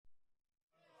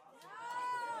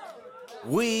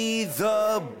We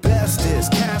the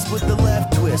bestest, cast with the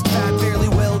left twist, fat, fairly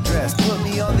well dressed. Put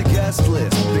me on the guest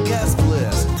list, the guest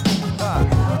list.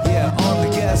 Yeah, on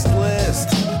the guest list.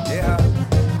 Yeah.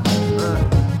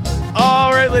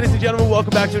 All right, ladies and gentlemen, welcome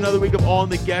back to another week of On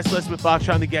the Guest List with Fox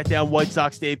trying to get down, White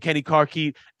Sox Dave, Kenny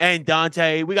Carkeet, and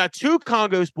Dante. We got two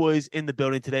Congos boys in the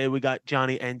building today. We got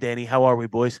Johnny and Danny. How are we,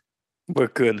 boys? We're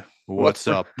good. What's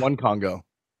up? One Congo.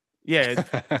 Yeah,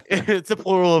 it's a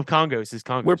plural of Congos. Is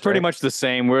Congos. We're pretty right? much the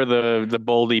same. We're the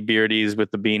boldy beardies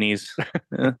with the beanies.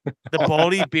 The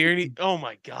baldy beardy. Oh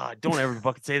my God! Don't ever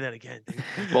fucking say that again, dude.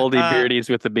 Boldy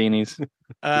beardies with the beanies.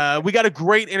 We got a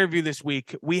great interview this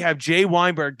week. We have Jay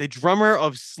Weinberg, the drummer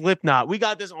of Slipknot. We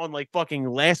got this on like fucking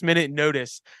last minute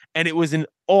notice, and it was an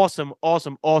awesome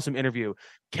interview.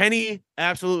 Kenny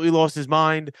absolutely lost his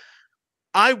mind.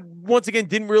 I, once again,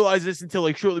 didn't realize this until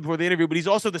like shortly before the interview, but he's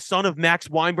also the son of Max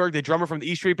Weinberg, the drummer from the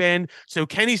E Street Band. So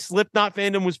Kenny's Slipknot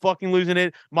fandom was fucking losing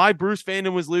it. My Bruce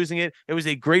fandom was losing it. It was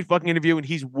a great fucking interview, and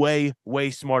he's way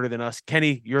smarter than us.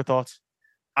 Kenny, your thoughts?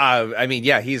 I mean,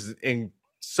 yeah, he's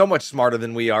so much smarter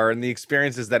than we are, and the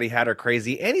experiences that he had are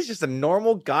crazy. And he's just a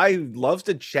normal guy who loves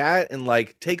to chat and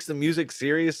like takes the music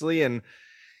seriously. And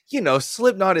you know,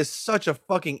 Slipknot is such a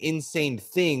fucking insane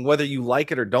thing, whether you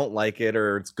like it or don't like it,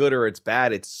 or it's good or it's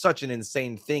bad. It's such an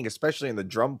insane thing, especially in the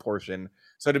drum portion.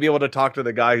 So to be able to talk to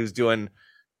the guy who's doing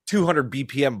 200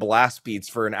 BPM blast beats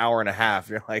for an hour and a half,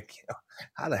 you're like,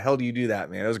 how the hell do you do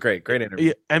that, man? It was great interview.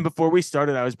 Yeah, and before we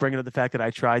started, I was bringing up the fact that I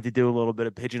tried to do a little bit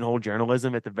of pigeonhole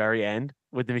journalism at the very end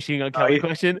with the Machine Gun Kelly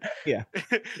question. Yeah.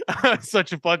 I was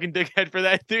such a fucking dickhead for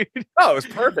that, dude. Oh, it was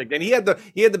perfect. And he had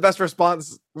the best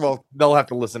response. Well, they'll have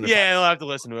to listen to it. Yeah, they'll have to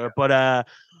listen to it. But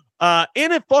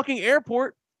in a fucking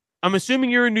airport, I'm assuming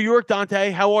you're in New York,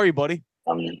 Dante. How are you, buddy?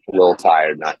 I'm a little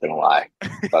tired, not gonna lie,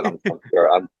 but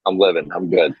I'm living. I'm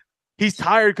good. He's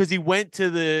tired because he went to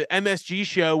the MSG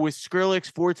show with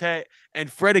Skrillex, Forte,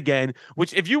 and Fred again,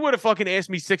 which if you would have fucking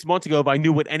asked me 6 months ago if I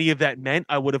knew what any of that meant,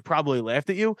 I would have probably laughed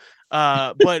at you.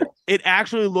 But it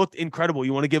actually looked incredible.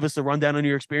 You want to give us a rundown on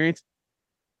your experience?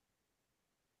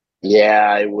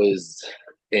 Yeah, it was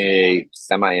a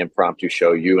semi-impromptu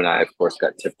show. You and I, of course,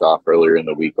 got tipped off earlier in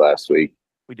the week last week.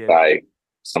 We did. By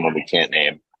someone we can't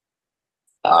name.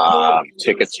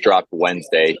 Tickets dropped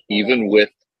Wednesday. Even with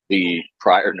the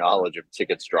prior knowledge of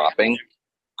tickets dropping,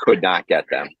 could not get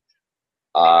them.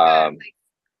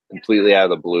 Completely out of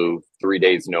the blue, 3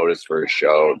 days notice for a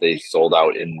show. They sold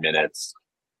out in minutes,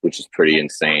 which is pretty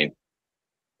insane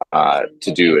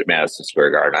to do at Madison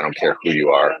Square Garden. I don't care who you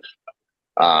are.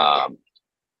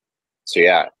 So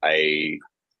yeah,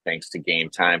 thanks to Game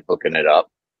Time hooking it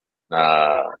up.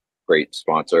 Great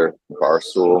sponsor,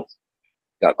 Barstool.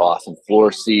 Got awesome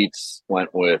floor seats.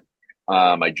 Went with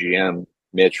my GM,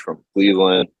 Mitch from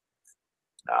Cleveland.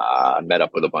 Met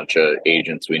up with a bunch of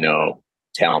agents we know,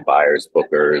 talent buyers,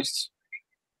 bookers,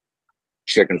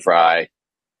 Chicken Fry,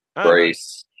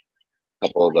 Brace, a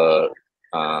couple of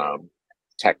the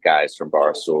tech guys from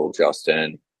Barstool,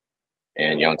 Justin,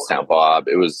 and Youngstown Bob.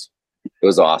 It was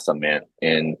awesome, man.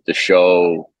 And the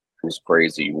show was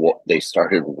crazy. They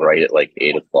started right at like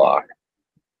 8 o'clock.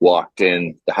 Walked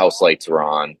in, the house lights were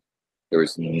on. There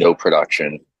was no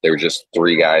production. There were just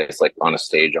 3 guys like on a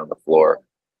stage on the floor.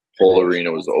 Whole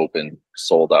arena was open,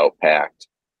 sold out, packed.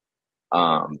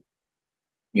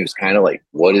 He was kind of like,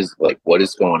 what is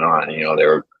going on? You know, they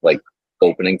were like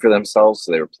opening for themselves,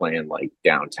 so they were playing like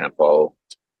down tempo,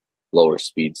 lower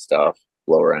speed stuff,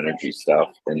 lower energy stuff,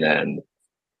 and then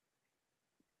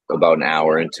about an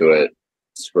hour into it,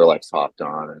 Skrillex hopped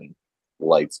on and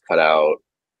lights cut out.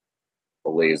 The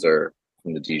laser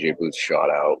from the DJ booth shot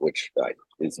out, which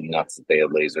is nuts that they had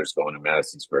lasers going to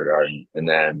Madison Square Garden. And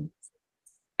then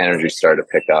energy started to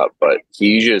pick up. But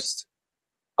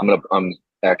I'm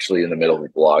actually in the middle of a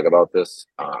blog about this.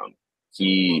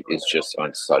 He is just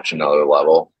on such another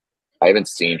level. I haven't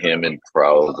seen him in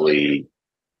probably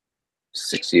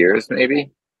 6 years,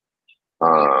 maybe,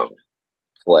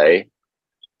 play.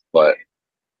 But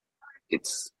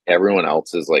it's everyone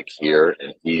else is like here,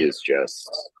 and he's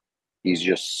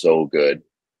just so good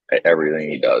at everything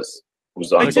he does. It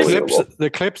was unbelievable.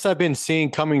 The clips I've been seeing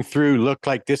coming through look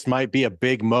like this might be a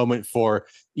big moment for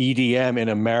EDM in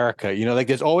America. You know, like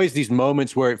there's always these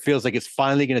moments where it feels like it's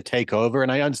finally going to take over.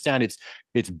 And I understand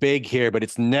it's big here, but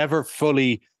it's never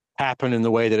fully happened in the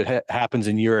way that it happens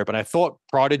in Europe. And I thought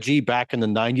Prodigy back in the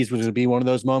 90s was going to be one of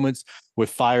those moments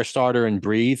with Firestarter and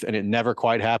Breathe, and it never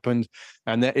quite happened.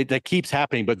 And that keeps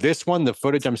happening. But this one, the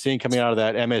footage I'm seeing coming out of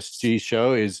that MSG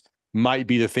show might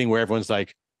be the thing where everyone's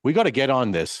like, we got to get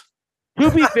on this. To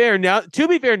be fair, now that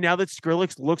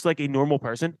Skrillex looks like a normal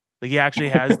person, Like he actually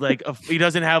has like he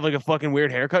doesn't have like a fucking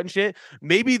weird haircut and shit.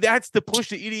 Maybe that's the push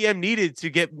that EDM needed to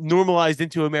get normalized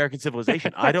into American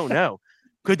civilization. I don't know.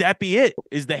 Could that be it?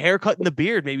 Is the haircut and the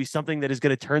beard maybe something that is going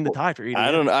to turn the tide for EDM?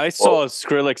 I don't know. I saw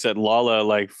Skrillex at Lala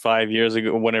like 5 years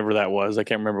ago, whenever that was. I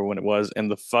can't remember when it was, and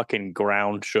the fucking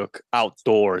ground shook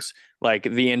outdoors. Like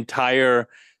the entire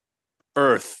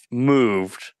earth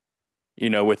moved,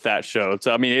 with that show.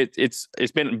 So I mean, it's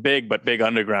been big, but big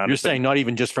underground. You're saying not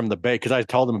even just from the bass, because I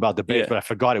told them about the bass, but I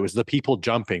forgot it was the people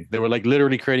jumping. They were like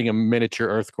literally creating a miniature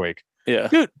earthquake. Yeah,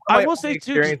 dude. I will say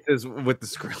too. Experiences with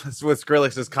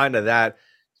Skrillex is kind of that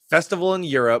festival in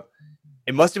Europe.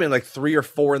 It must have been like 3 or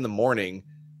 4 in the morning,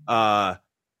 and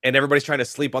everybody's trying to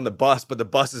sleep on the bus, but the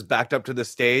bus is backed up to the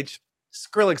stage.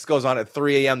 Skrillex goes on at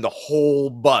 3 a.m. The whole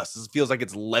bus feels like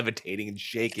it's levitating and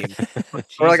shaking.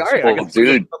 We're like, all right, I got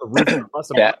dude,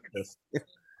 this.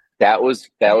 that was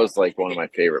like one of my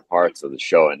favorite parts of the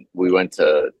show. And we went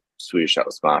to Swedish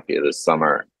House Mafia this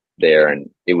summer there, and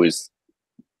it was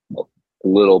a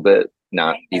little bit,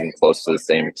 not even close to the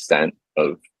same extent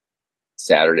of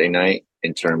Saturday night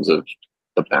in terms of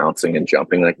the bouncing and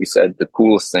jumping. Like you said, the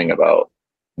coolest thing about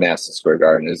Madison Square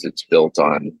Garden is it's built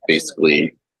on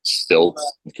basically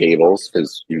stilts and cables,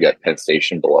 because you got Penn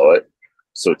Station below it,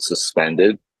 so it's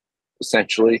suspended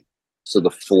essentially. So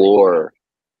the floor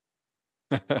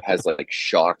has like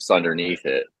shocks underneath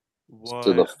it. What?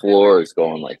 So the floor is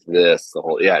going like this. The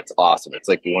whole it's awesome. It's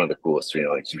like one of the coolest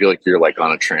feelings. You feel like you're like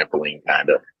on a trampoline, kind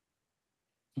of.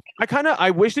 I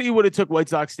wish that you would have took White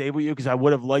Sox Dave with you, because I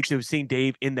would have liked to have seen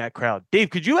Dave in that crowd. Dave,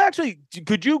 could you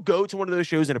go to one of those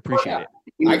shows and appreciate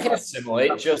it? I can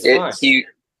assimilate just fine.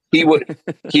 He would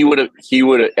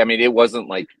have. I mean, it wasn't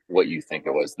like what you think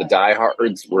it was. The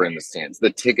diehards were in the stands.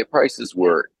 The ticket prices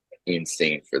were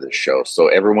insane for the show. So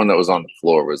everyone that was on the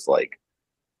floor was like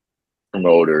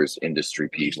promoters, industry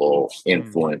people,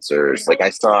 influencers. Like I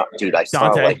saw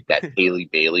Dante. like that Haley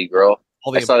Bailey girl.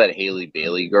 I saw that Haley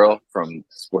Bailey girl from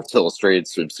Sports Illustrated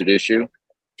swimsuit issue,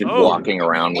 walking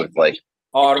around with like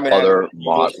other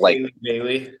mod, like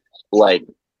Bailey, like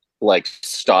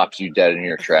stops you dead in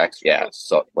your tracks. Yeah,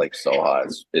 so hot.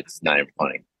 It's not even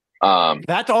funny.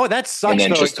 That sucks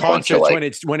though at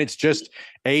concerts when it's just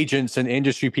agents and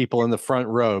industry people in the front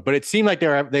row. But it seemed like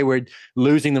they were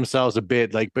losing themselves a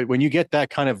bit. But when you get that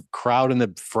kind of crowd in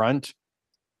the front,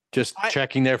 just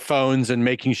checking their phones and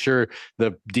making sure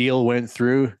the deal went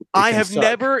through. I have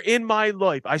never in my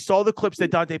life, I saw the clips that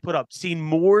Dante put up, seen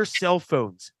more cell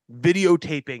phones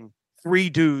videotaping 3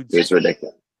 dudes. It's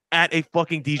ridiculous. At a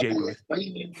fucking DJ booth.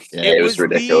 Yeah, it was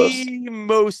ridiculous. The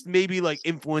most maybe like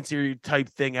influencer type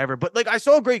thing ever. But like I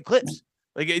saw great clips.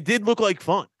 Like it did look like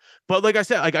fun. But like I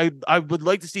said, like I would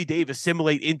like to see Dave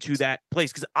assimilate into that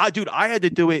place. Because I had to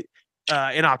do it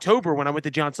in October when I went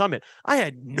to John Summit. I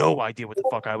had no idea what the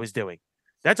fuck I was doing.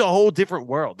 That's a whole different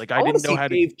world. Like I didn't know how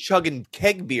to. Dave chugging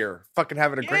keg beer, fucking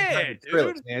having a great time,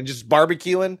 dude. man. Just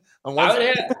barbecuing on one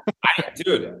side.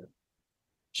 Dude.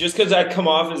 Just because I come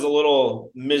off as a little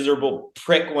miserable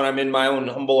prick when I'm in my own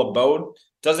humble abode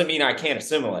doesn't mean I can't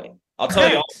assimilate. I'll tell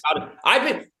you all about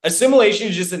it. Assimilation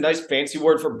is just a nice fancy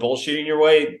word for bullshitting your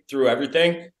way through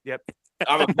everything. Yep.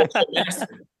 I'm a bullshit master.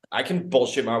 I can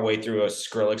bullshit my way through a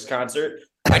Skrillex concert.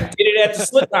 I did it at the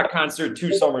Slipknot concert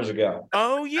 2 summers ago.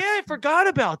 Oh yeah, I forgot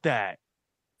about that.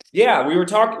 Yeah, we've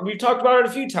talked about it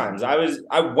a few times.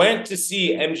 I went to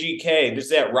see MGK. This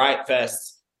is at Riot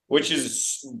Fest, which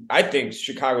is, I think,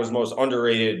 Chicago's most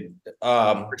underrated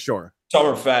for sure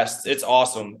summer fest. It's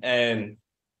awesome. And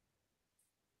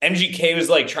MGK was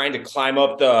like trying to climb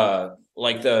up the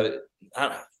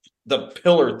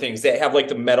pillar things. They have like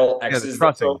the metal X's.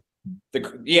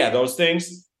 Those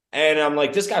things. And I'm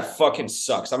like, this guy fucking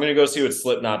sucks. I'm going to go see what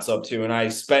Slipknot's up to. And I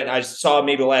saw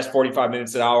maybe the last 45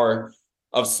 minutes, an hour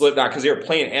of Slipknot because they were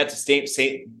playing at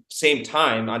the same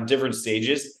time on different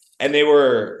stages. And they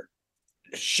were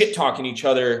shit talking each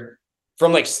other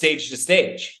from like stage to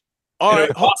stage. All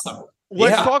right, awesome.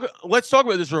 Let's talk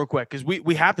about this real quick because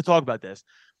we have to talk about this.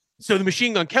 So the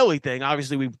Machine Gun Kelly thing,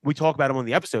 obviously we talk about him on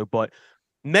the episode, but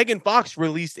Megan Fox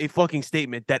released a fucking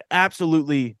statement that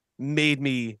absolutely made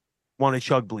me want to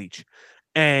chug bleach.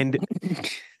 And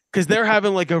because they're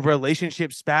having like a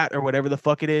relationship spat or whatever the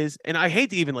fuck it is. And I hate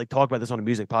to even like talk about this on a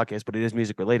music podcast, but it is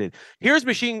music related. Here is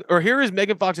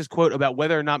Megan Fox's quote about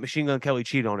whether or not Machine Gun Kelly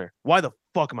cheated on her. Why the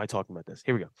fuck am I talking about this?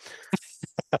 Here we go.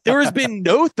 There has been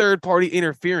no third party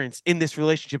interference in this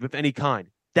relationship of any kind.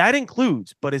 That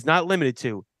includes, but is not limited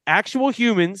to, actual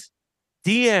humans,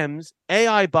 DMs,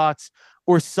 AI bots,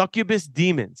 or succubus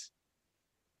demons.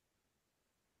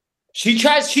 She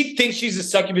thinks she's a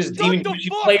succubus demon because she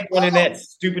played one in that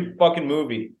stupid fucking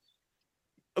movie.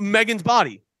 Megan's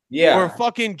body. Yeah. or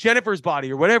fucking Jennifer's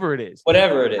Body or whatever it is.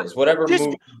 Whatever it is, whatever Just-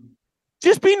 movie.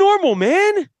 Just be normal,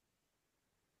 man.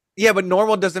 Yeah, but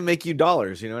normal doesn't make you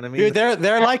dollars. You know what I mean? Dude,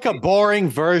 they're like a boring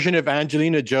version of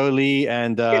Angelina Jolie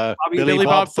and Billy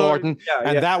Bob Thornton,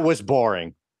 and that was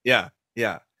boring. yeah.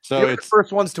 So They're it's the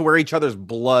first ones to wear each other's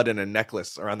blood in a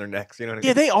necklace around their necks. You know what I mean?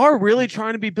 Yeah, they are really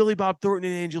trying to be Billy Bob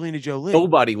Thornton and Angelina Jolie.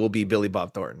 Nobody will be Billy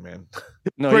Bob Thornton, man.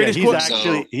 no, yeah, Greatest he's quote-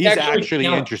 actually Actually,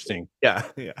 yeah. interesting. Yeah.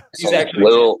 He's So actually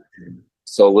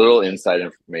little inside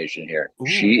information here. Ooh.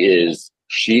 She is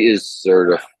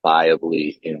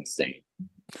certifiably insane.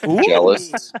 Ooh.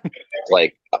 Jealous.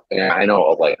 Like, and I know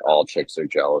like all chicks are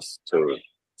jealous to a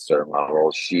certain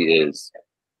level. She is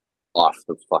off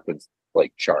the fucking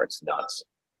like charts nuts.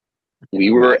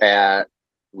 We were at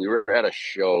a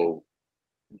show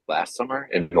last summer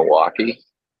in Milwaukee.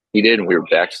 And we were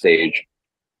backstage,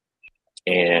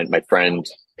 and my friend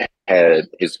had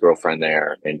his girlfriend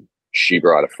there, and she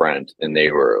brought a friend, and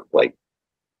they were like,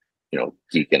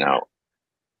 geeking out.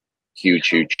 Huge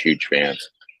fans.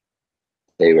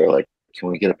 They were like, "Can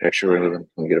we get a picture with him?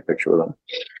 Can we get a picture with him?"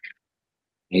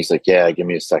 And he's like, "Yeah, give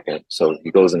me a second." So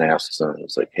he goes and asks him.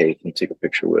 He's like, "Hey, can you take a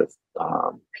picture with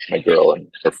my girl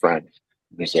and her friend?"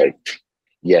 And he's like,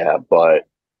 "Yeah, but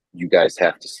you guys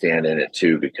have to stand in it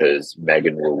too, because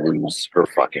Megan will lose her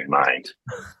fucking mind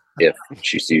if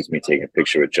she sees me taking a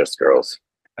picture with just girls."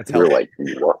 That's We were like,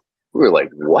 "What?" We were like,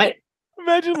 "What?"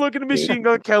 Imagine looking at Machine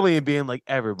Gun Kelly and being like,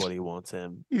 everybody wants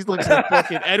him. He's like some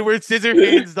fucking Edward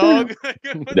Scissorhands, dog.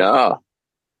 No.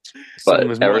 Someone But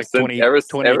was more ever like since- 20, ever-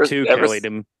 22 ever- Kelly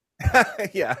him.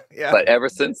 yeah. But ever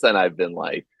since then, I've been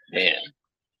like, man,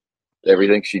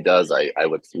 everything she does, I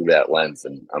look through that lens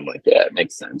and I'm like, yeah, it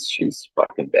makes sense. She's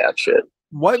fucking bad shit.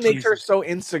 What makes her so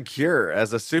insecure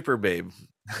as a super babe?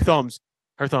 Thumbs.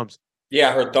 Her thumbs.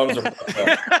 Yeah, her thumbs are fucked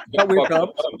up. Got weird Fucked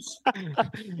up thumbs.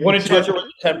 You wouldn't touch her with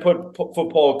a 10-foot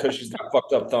pole because she's got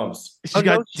fucked up thumbs. She's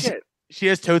got she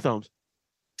has toe thumbs.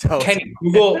 Kenny,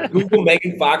 Google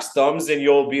Megan Fox thumbs, and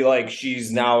you'll be like,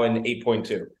 she's now an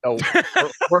 8.2. Oh,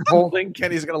 we're holding.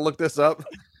 Kenny's gonna look this up.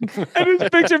 And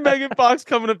just picture Megan Fox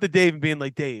coming up to Dave and being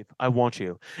like, "Dave, I want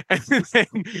you." And then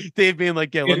Dave being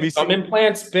like, "Yeah, let me see." Thumb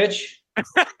implants, bitch.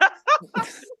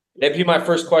 That'd be my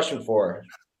first question for her.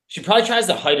 She probably tries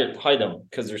to hide them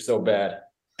because they're so bad.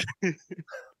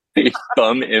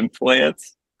 Thumb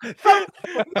implants.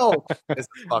 No, it's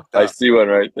fucked I up. see one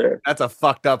right there. That's a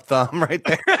fucked up thumb right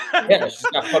there. Yeah, she's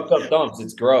got fucked up thumbs.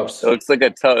 It's gross. It looks like a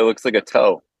toe. It looks like a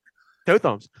toe. Toe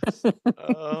thumbs.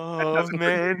 Oh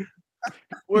man,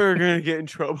 we're gonna get in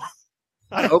trouble.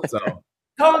 I hope so.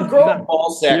 Tom, grow a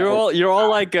ball sack. You're all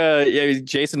like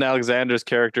Jason Alexander's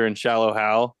character in Shallow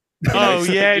Hal. You know, Oh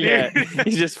he's- yeah, dude.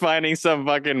 He's just finding some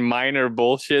fucking minor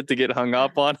bullshit to get hung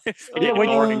up on. Yeah, when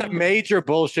Oh. you the major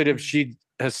bullshit if she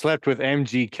has slept with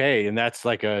MGK, and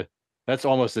that's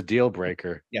almost a deal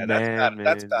breaker. Yeah, Man,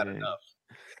 that's bad man. enough.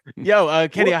 Yo,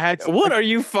 Kenny, I had What are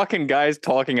you fucking guys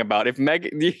talking about? If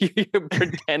you're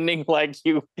pretending like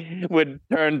you would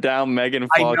turn down Megan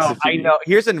Fox. I know.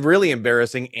 Here's a really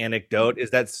embarrassing anecdote: is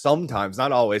that sometimes,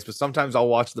 not always, but sometimes I'll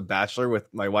watch The Bachelor with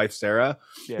my wife Sarah,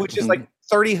 Yeah. which is like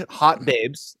 30 hot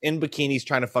babes in bikinis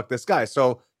trying to fuck this guy.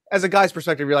 So, as a guy's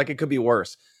perspective, you're like, it could be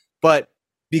worse, but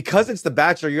because it's The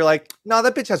Bachelor, you're like, no,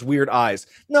 that bitch has weird eyes.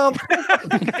 No,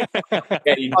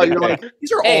 you're like,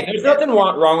 these are Hey, all. there's nothing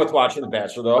wrong with watching The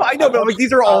Bachelor, though. I know, but like,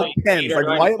 these are all Probably 10s. 8 or Like,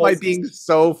 9 why am I places. being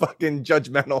so fucking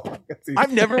judgmental?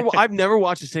 I've never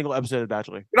watched a single episode of The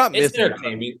Bachelor. You're not It's missing.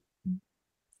 entertaining.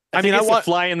 I mean, I it's wa- the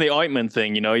fly in the ointment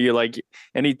thing. You know, you're like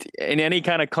in any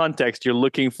kind of context, you're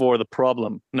looking for the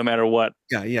problem, no matter what.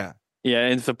 Yeah. Yeah,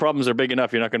 and if the problems are big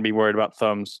enough, you're not going to be worried about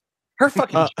thumbs. Her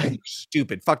fucking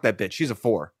stupid. Fuck that bitch. She's a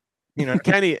 4. You know.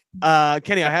 Kenny, I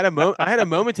had a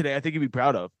moment today I think you'd be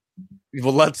proud of.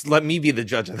 Well, let me be the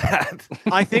judge of that.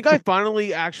 I think I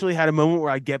finally actually had a moment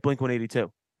where I get Blink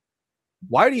 182.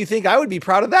 Why do you think I would be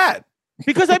proud of that?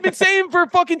 Because I've been saying for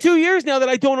fucking 2 years now that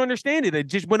I don't understand it. It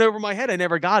just went over my head. I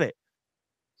never got it.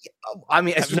 I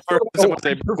mean, I've never heard someone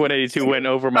say Blink 182 went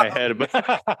over my head, but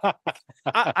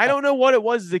I don't know what it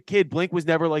was as a kid. Blink was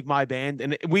never like my band.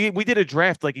 And we did a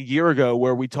draft like a year ago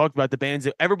where we talked about the bands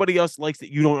that everybody else likes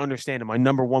that you don't understand. And my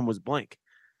number one was Blink.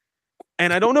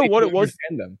 And I don't know what it was.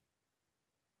 Them.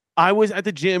 I was at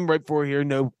the gym right before here.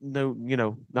 No,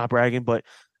 not bragging, but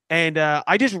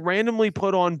I just randomly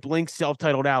put on Blink's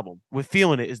self-titled album with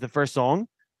 "Feeling It" is the first song.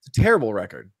 It's a terrible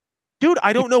record. Dude,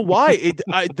 I don't know why.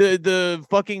 The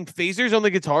fucking phasers on the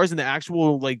guitars and the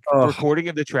actual recording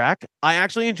of the track, I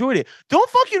actually enjoyed it. Don't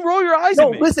fucking roll your eyes No,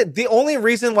 at me. listen. The only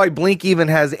reason why Blink even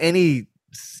has any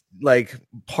like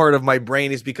part of my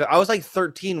brain is because I was like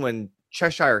 13 when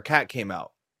Cheshire Cat came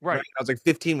out. Right. I was like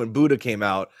 15 when Buddha came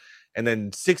out, and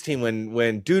then 16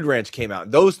 when Dude Ranch came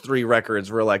out. Those 3 records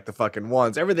were like the fucking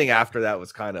ones. Everything after that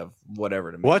was kind of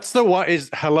whatever to me. What's the what is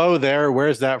Hello There?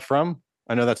 Where's that from?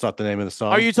 I know that's not the name of the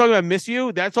song. Are you talking about Miss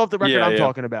You? That's off the record Yeah, I'm yeah.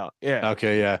 talking about. Yeah.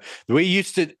 Okay, yeah. We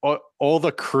used to all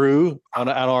the crew on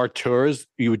our tours.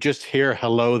 You would just hear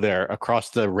 "Hello There" across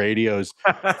the radios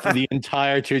for the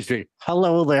entire tour.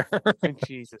 Hello there.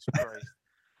 Jesus Christ.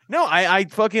 No, I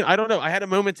don't know. I had a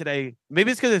moment today.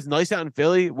 Maybe it's because it's nice out in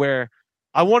Philly where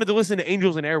I wanted to listen to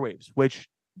Angels and Airwaves, which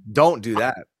Don't do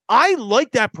that. I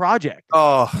like that project.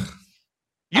 Oh,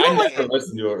 You I don't like never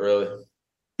listened to it really.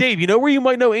 Dave, you know where you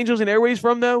might know Angels and Airwaves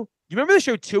from though? You remember the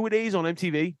show 2-A-Days on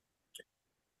MTV?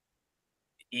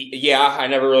 Yeah, I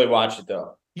never really watched it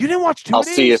though. You didn't watch 2-A-Days? I'll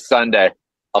see you Sunday.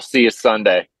 I'll see you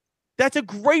Sunday. That's a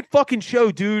great fucking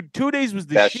show, dude. 2-A-Days was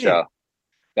the Best shit. show.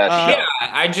 Best show. Yeah,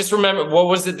 I just remember what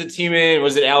was it? The team in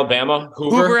was it Alabama?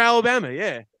 Hoover, Alabama,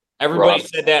 yeah. Everybody Ross-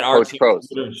 said that our Coach team Probst.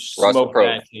 would have Russ smoked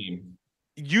Probst. that team.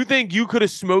 You think you could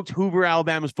have smoked Hoover,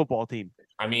 Alabama's football team?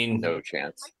 I mean, No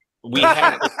chance. we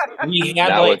had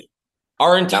That like was-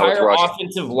 our was entire Russian.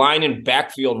 offensive line and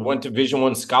backfield went Division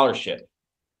I scholarship.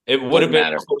 It would have Doesn't been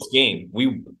matter. a close game.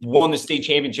 We won the state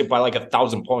championship by like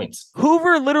 1,000 points.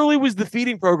 Hoover literally was the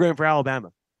feeding program for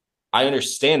Alabama. I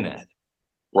understand that.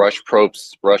 Rush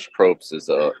Probst is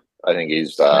I think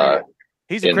he's He's a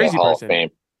in the crazy Hall person. of Fame.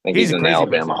 I think He's he's a in the crazy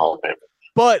Alabama person. Hall of Fame.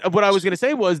 But what I was going to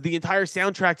say was the entire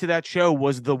soundtrack to that show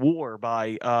was The War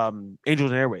by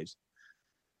Angels and Airwaves.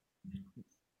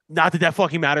 Not that that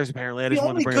fucking matters, apparently. I the just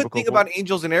wanted only to bring up a good cool thing point. about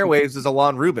Angels and Airwaves is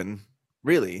Alon Rubin.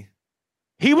 Really,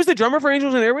 He was the drummer for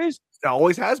Angels and Airwaves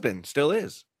always has been, still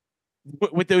is.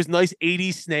 with those nice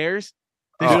 80s snares.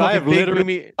 Those Dude, fucking I have big literally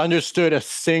boomy- understood a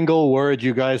single word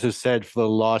you guys have said for the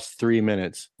last 3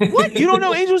 minutes. What? You don't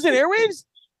know Angels and Airwaves?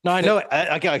 No, I know.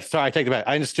 Sorry, I take it back.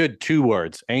 I understood 2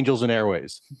 words: Angels and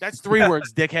Airways. That's 3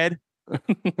 words, dickhead.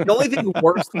 The only thing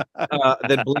worse than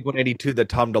Blink 182 that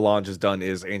Tom DeLonge has done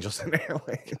is Angels and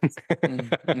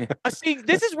Airwaves. See,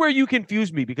 this is where you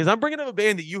confuse me because I'm bringing up a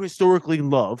band that you historically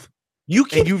love You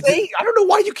keep you've- saying, I don't know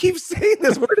why you keep saying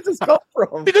this. Where does this come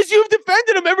from? because you've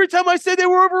defended them every time I said they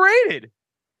were overrated.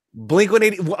 Blink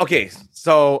 180. Okay,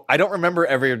 so I don't remember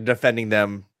ever defending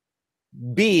them.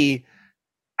 B,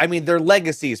 I mean, their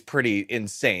legacy is pretty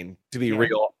insane, to be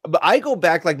real. But I go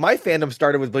back, like, my fandom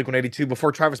started with Blink 182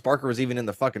 before Travis Barker was even in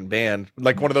the fucking band.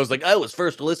 Like, one of those, like, I was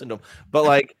first to listen to them. But,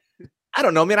 like, I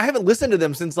don't know, man. I haven't listened to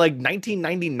them since, like,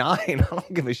 1999. I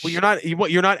don't give a shit. Well,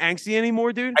 you're not angsty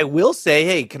anymore, dude. I will say,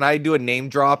 hey, can I do a name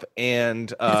drop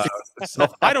and I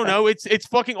don't know. It's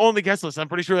fucking on the guest list. I'm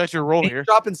pretty sure that's your role name here.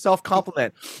 drop and self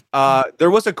compliment. There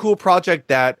was a cool project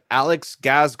that Alex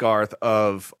Gasgarth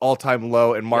of All Time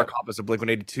Low and Mark Hoppus of Blink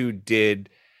 182 did.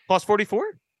 Plus 44?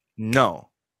 No,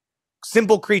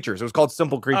 Simple Creatures. It was called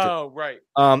Simple Creatures. Oh, right.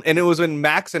 And it was when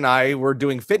Max and I were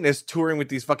doing fitness, touring with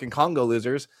these fucking Congo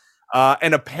losers.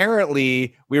 And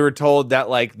apparently we were told that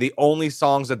like the only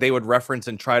songs that they would reference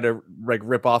and try to like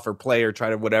rip off or play or try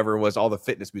to whatever was all the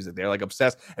fitness music. They're like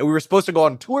obsessed. And we were supposed to go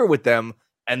on tour with them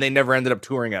and they never ended up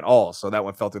touring at all. So that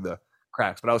one fell through the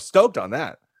cracks, but I was stoked on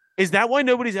that. Is that why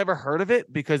nobody's ever heard of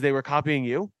it? Because they were copying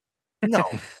you? No,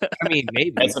 I mean,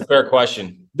 maybe. That's a fair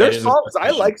question. Their That is a songs, fair I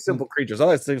question. like Simple Creatures. I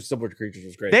like Simple Creatures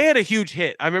was great. They had a huge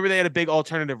hit. I remember they had a big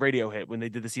alternative radio hit when they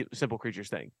did the Simple Creatures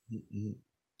thing.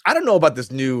 I don't know about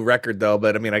this new record though,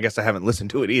 but I mean, I guess I haven't listened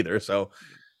to it either. So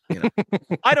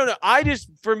I don't know. I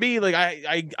just, for me, like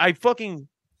I fucking,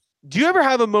 do you ever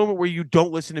have a moment where you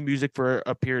don't listen to music for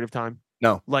a period of time?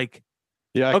 No. Like,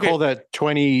 Yeah, I Okay. call that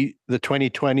the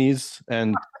 2020s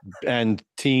and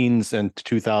teens and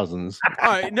 2000s. all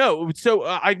right, no. So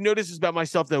I've noticed this about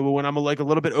myself though. When I'm like a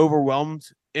little bit overwhelmed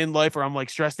in life or I'm like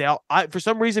stressed out, for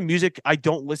some reason, I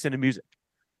don't listen to music.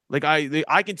 Like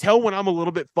I can tell when I'm a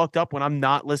little bit fucked up when I'm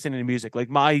not listening to music. Like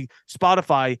my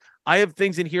Spotify, I have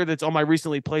things in here that's on my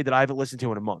recently played that I haven't listened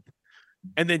to in a month.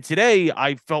 And then today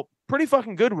I felt pretty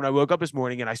fucking good when I woke up this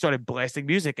morning and I started blasting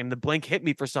music and the Blink hit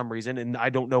me for some reason. And I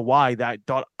don't know why.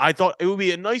 I thought it would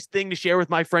be a nice thing to share with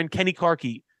my friend Kenny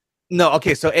Karki. No,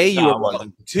 okay. So A, you No, were it wrong.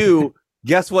 wasn't. 2,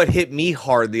 guess what hit me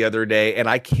hard the other day, and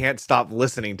I can't stop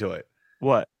listening to it.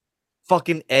 What?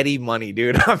 Fucking Eddie Money,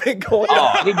 dude. I've been going.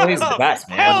 Oh, Eddie Money's the best,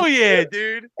 man. Hell yeah,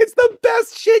 dude. It's the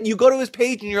best shit. You go to his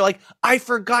page and you're like, I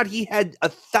forgot he had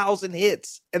 1,000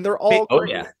 hits, and they're all. Oh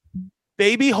great. yeah.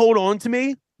 Baby, hold on to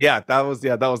me. Yeah, that was the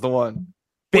one.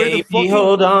 Where the Baby, fucking-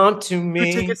 hold on to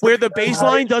me. Where the bass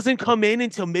line doesn't come in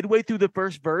until midway through the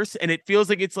first verse and it feels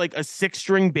like it's like a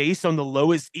 6-string bass on the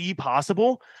lowest E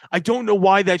possible. I don't know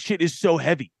why that shit is so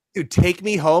heavy. Dude, Take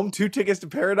Me Home, 2 Tickets to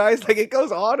Paradise. Like, it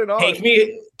goes on and on.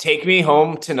 Take me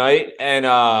home tonight, and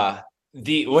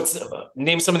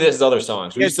name some of his other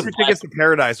songs. Yeah, 2 Tickets to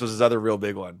Paradise was his other real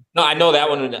big one. No, I know that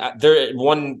one. There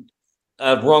one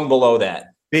rung below that.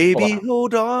 Baby,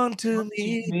 hold on to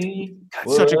me.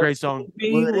 God, such a great song.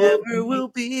 Whatever will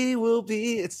be, will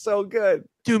be. It's so good.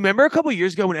 Dude, remember a couple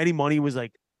years ago when Eddie Money was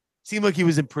like, seemed like he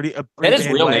was in pretty. That is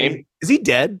real name. Is he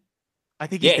dead? I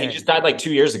think he's dead. He just died like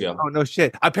 2 years ago. Oh, no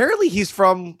shit. Apparently, he's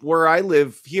from where I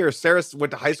live here. Sarah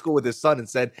went to high school with his son and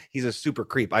said he's a super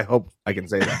creep. I hope I can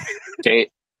say that.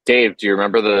 Dave, do you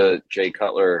remember the Jay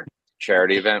Cutler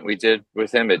charity event we did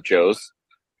with him at Joe's?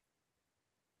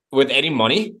 With Eddie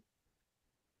Money?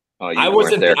 Oh, I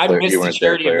wasn't there. I missed the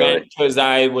charity event because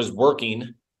I was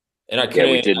working and I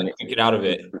couldn't get out of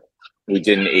it. We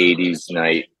did an 80s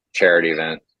night charity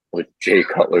event with Jay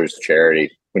Cutler's charity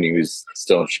when he was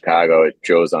still in Chicago at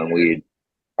Joe's on Weed,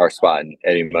 our spot, and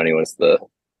Eddie Money was the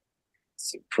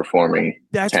performing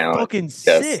That's talent. fucking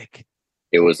sick.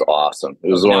 It was awesome. It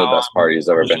was one of the best parties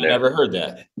I've ever been to. Never heard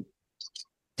that.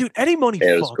 Dude, Eddie Money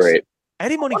it was great.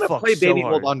 Eddie Money fucks play Baby so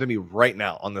Hold hard. On to Me right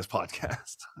now on this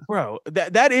podcast. Bro,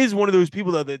 that is one of those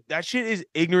people though that shit is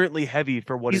ignorantly heavy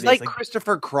for what he's it like is.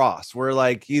 Christopher Cross, where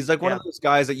like he's like one of those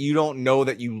guys that you don't know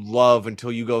that you love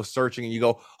until you go searching and you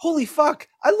go, holy fuck,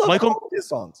 I love all of his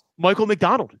songs. Michael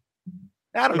McDonald.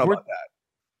 I don't know about that.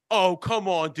 Oh, come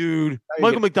on, dude.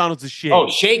 Michael McDonald's a shit. Oh,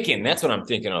 Shaken. That's what I'm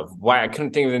thinking of. Why I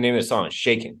couldn't think of the name of the song.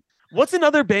 Shaken. What's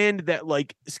another band that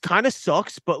like kind of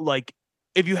sucks, but like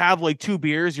if you have like 2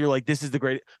 beers, you're like, this is the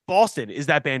great. Boston is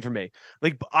that band for me.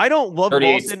 Like, I don't love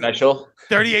 38 Boston. Special.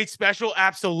 38 Special,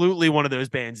 absolutely one of those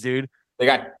bands, dude. They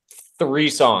got 3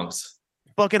 songs.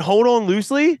 Fucking Hold On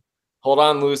Loosely. Hold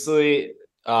On Loosely.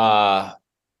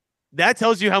 That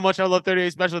tells you how much I love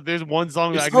 38 Special. If there's one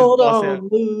song that I can hold bust on out.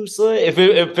 loosely. If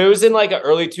it was in like an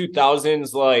early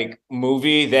 2000s like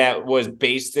movie that was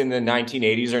based in the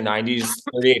 1980s or 90s,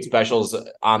 38 Specials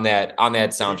on that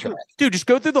soundtrack. Dude, just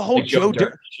go through the whole Like Joe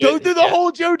Dirt. Go through the whole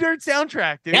Joe Dirt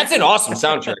soundtrack, dude. That's an awesome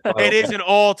soundtrack. It is an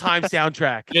all-time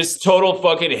soundtrack. Just total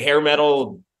fucking hair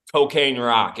metal cocaine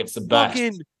rock. It's the best.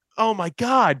 Fucking, oh my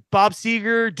god, Bob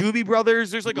Seger, Doobie Brothers.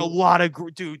 There's like a lot of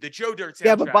dude. The Joe Dirt soundtrack.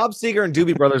 Yeah, but Bob Seger and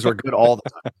Doobie Brothers were good all the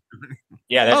time.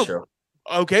 Yeah, that's true.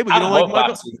 Okay, but you don't like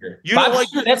Michael Seger. You Bob don't like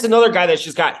Seger, that's another guy that's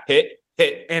just got hit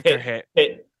after hit.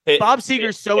 Bob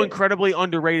Seger's so hit. incredibly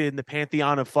underrated in the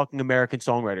pantheon of fucking American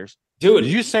songwriters. Dude,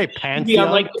 Did you say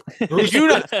Pantheon? Did you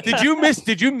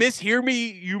mishear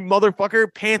me, you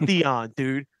motherfucker? Pantheon,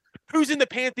 dude. Who's in the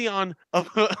pantheon of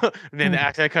man, the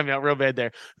accent coming out real bad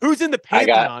there. Who's in the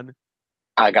pantheon?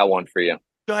 I got one for you.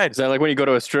 Go ahead. Is that like when you go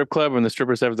to a strip club and the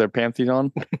strippers have their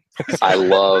pantheon? I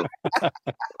love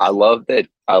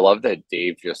that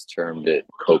Dave just termed it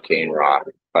cocaine rock,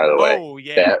 by the way. Oh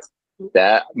yeah.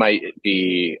 That might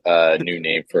be a new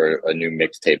name for a new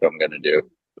mixtape I'm gonna do.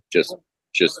 Just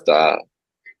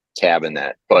tabbing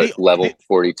that. But level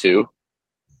 42.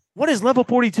 What is level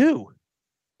 42?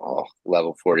 Oh,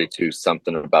 level 42,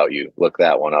 something about you. Look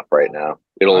that one up right now.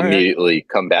 It'll immediately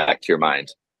come back to your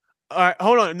mind. All right,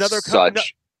 hold on.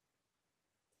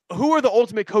 Who are the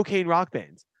ultimate cocaine rock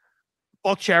bands?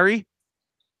 Buck Cherry?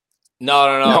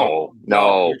 No,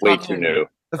 way too new.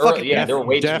 They're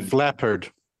way too Def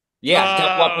Leppard. Yeah,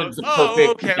 Def Leppard's the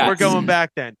perfect. Okay, we're going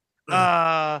back then.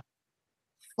 Fuck.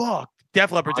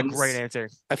 Def Leppard's a great answer.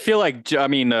 I feel like,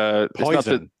 Poison.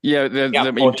 Poison.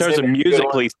 In terms of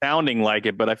musically sounding like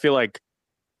it, but I feel like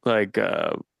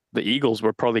the Eagles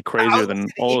were probably crazier than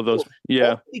all of those.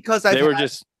 Yeah, because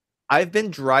I've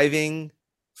been driving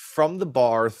from the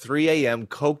bar 3 a.m.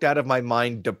 coked out of my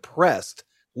mind, depressed,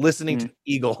 listening to the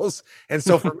Eagles, and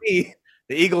so for me,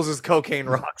 the Eagles is cocaine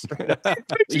rock.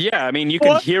 Yeah, I mean, you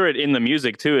can hear it in the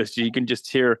music too. So you can just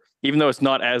hear, even though it's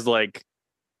not as like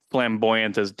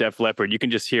flamboyant as Def Leppard, you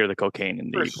can just hear the cocaine in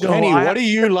the Eagles. Kenny, what do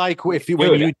you like when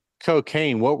you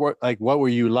cocaine? What were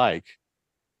you like?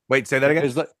 Wait, say that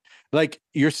again. Like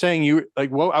you're saying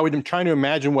I'm trying to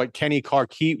imagine what Kenny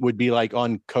Clarke would be like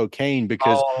on cocaine,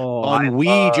 because on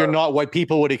weed you're not what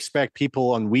people would expect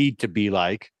people on weed to be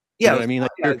like. You know what I mean?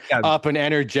 Like you're up and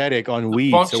energetic on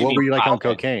weed. So what were you like on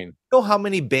cocaine? You know how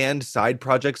many band side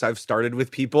projects I've started with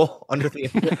people under the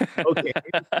okay.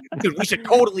 Dude,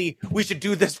 we should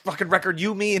do this fucking record,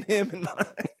 you, me, and him.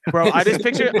 Bro,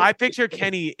 I picture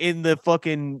Kenny in the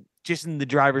fucking just in the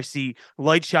driver's seat,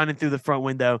 light shining through the front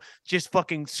window, just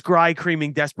fucking scry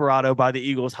creaming Desperado by the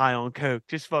Eagles high on coke.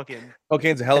 Just fucking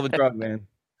cocaine's a hell of a drug, man.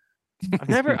 I've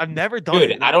never done Dude,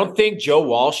 it. I don't think Joe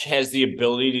Walsh has the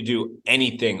ability to do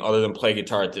anything other than play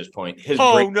guitar at this point. His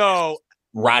brain no.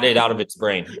 rotted out of its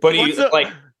brain. But he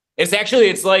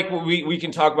It's like we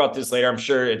can talk about this later. I'm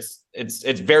sure it's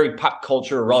very pop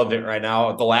culture relevant right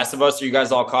now. The Last of Us. Are you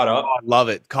guys all caught up? Oh, I love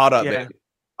it. Caught up, Yeah. baby.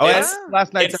 Oh, Yeah. that's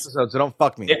last night's episode, so don't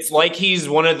fuck me. It's like he's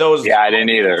one of those. Yeah, I didn't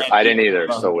either.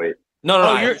 So wait. No.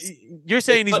 Oh, you're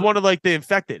saying he's one of like the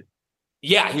infected.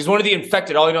 Yeah, he's one of the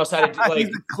infected. All he knows how to do, like, He's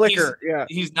a clicker. Yeah.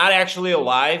 he's not actually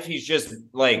alive. He's just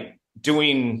like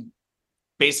doing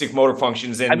basic motor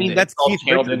functions, and I mean, that's it's all Keith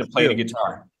channeled Richards, into playing too. a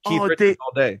guitar. Keith Oh, Richards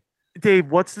all day. Dave,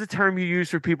 what's the term you use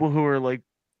for people who are like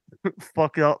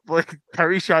fuck up, like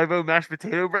Perry Shivo mashed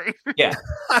potato brain? Yeah,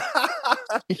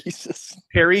 Jesus.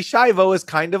 Perry Shivo is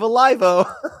kind of alive-o.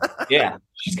 yeah.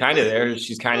 She's kind of there.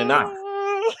 She's kind of not.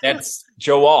 That's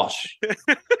Joe Walsh.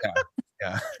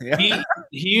 Yeah.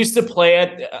 He used to play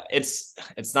at it's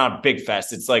not a big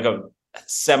fest. It's like a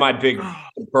semi big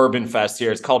bourbon fest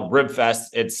here. It's called Rib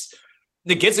Fest. It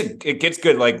gets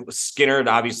good. Like Skinner,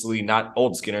 obviously not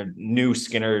old Skinner, new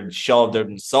Skinner, shelved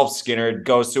himself. Skinner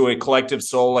goes to a Collective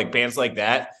Soul, like bands like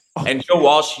that. And Joe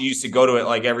Walsh used to go to it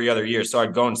like every other year, so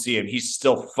I'd go and see him. He's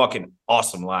still fucking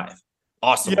awesome live.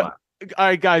 Awesome Yeah. live. All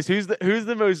right, guys, who's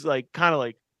the most like kind of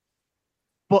like,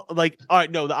 but like, all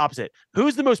right, no, the opposite.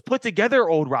 Who's the most put together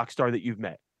old rock star that you've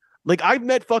met? Like, I've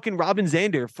met fucking Robin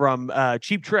Zander from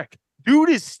Cheap Trick. Dude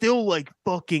is still like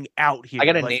fucking out here. I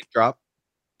got a like, name drop.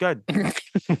 Good.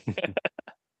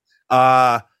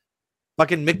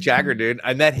 Fucking Mick Jagger, dude.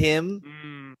 I met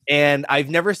him, and I've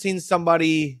never seen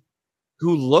somebody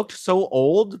who looked so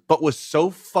old but was so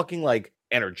fucking like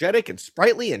energetic and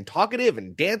sprightly and talkative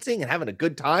and dancing and having a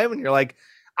good time. And you're like,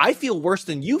 I feel worse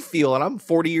than you feel, and I'm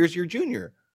 40 years your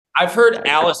junior. I've heard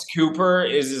Alice Cooper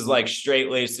is as like straight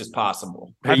laced as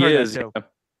possible. I've He heard that is. too. Yeah.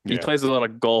 He Yeah. plays a lot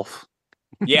of golf.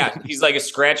 Yeah, he's like a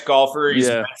scratch golfer. He's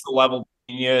Yeah. a next level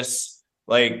genius.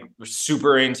 Like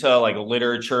super into like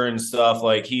literature and stuff.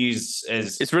 Like he's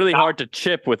as It's really hard to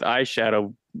chip with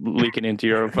eyeshadow leaking into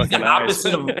your the fucking eyes.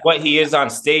 opposite of what he is on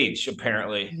stage.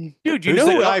 Apparently, Dude, you Who's know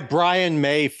the who guy? else- Brian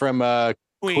May from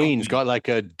Queen. Queen's got like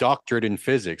a doctorate in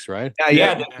physics, right?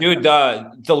 yeah, dude.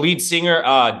 The lead singer,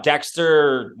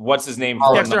 Dexter. What's his name?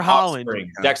 from Dexter The Holland.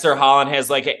 Offspring. Dexter Holland has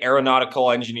like an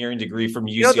aeronautical engineering degree from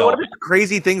You know, UCLA. one of the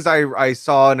crazy things I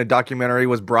saw in a documentary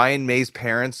was Brian May's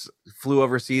parents flew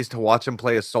overseas to watch him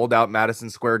play a sold out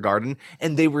Madison Square Garden,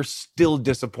 and they were still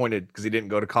disappointed because he didn't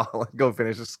go to college, go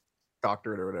finish his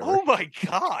doctorate or whatever. Oh my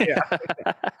god.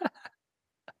 Yeah.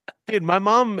 Dude, my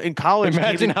mom in college.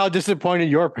 Imagine how disappointed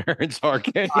your parents are.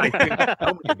 Kenny. I couldn't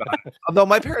tell me about it. Although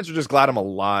my parents are just glad I'm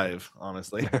alive,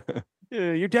 honestly.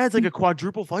 Your dad's like a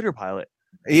quadruple fighter pilot.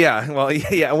 Yeah, well,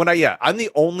 yeah. I'm the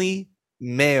only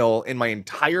male in my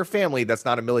entire family that's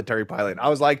not a military pilot. I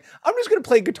was like, I'm just gonna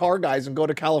play guitar, guys, and go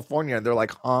to California. And they're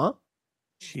like, huh?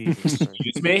 Jesus.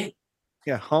 Excuse me.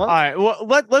 Yeah, huh? All right, well,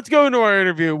 let's go into our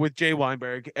interview with Jay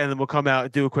Weinberg, and then we'll come out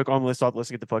and do a quick on list off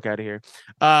list and get the fuck out of here.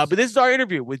 But this is our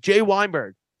interview with Jay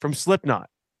Weinberg from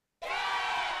Slipknot.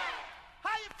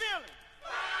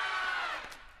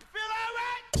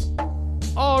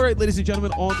 All right, ladies and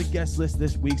gentlemen, on the guest list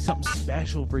this week, something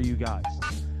special for you guys.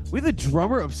 We have the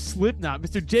drummer of Slipknot,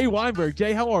 Mr. Jay Weinberg.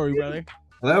 Jay, how are we, brother?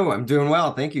 Hello, I'm doing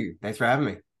well. Thank you. Thanks for having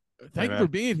me. Thank you for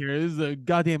being here. This is a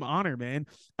goddamn honor, man.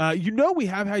 We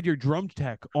have had your drum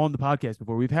tech on the podcast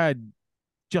before. We've had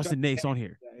Justin Nace on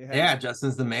here. Yeah,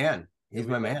 Justin's the man. He's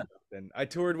my man. I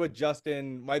toured with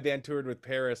Justin. My band toured with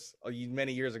Paris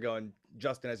many years ago, and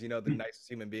Justin, as you know, the nicest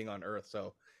human being on earth.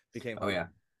 So became. Oh yeah.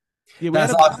 Yeah,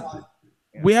 That's awesome.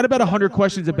 we had about 100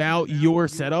 questions about your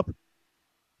setup,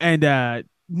 and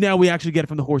now we actually get it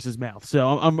from the horse's mouth. So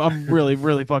I'm really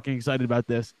really fucking excited about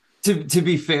this. To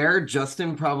be fair,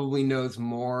 Justin probably knows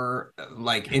more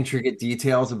like intricate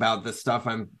details about the stuff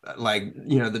I'm like,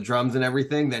 the drums and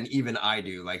everything than even I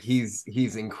do. Like he's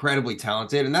incredibly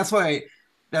talented, and that's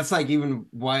even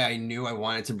why I knew I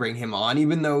wanted to bring him on,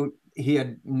 even though he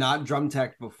had not drum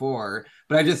tech before,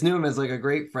 but I just knew him as like a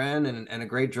great friend and a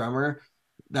great drummer.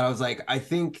 That I was like, I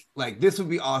think like this would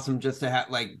be awesome just to have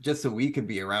like just so we could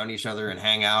be around each other and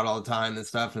hang out all the time and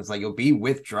stuff. And it's like you'll be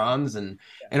with drums and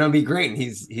it'll be great. And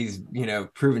he's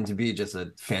proven to be just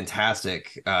a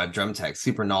fantastic drum tech,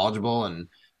 super knowledgeable and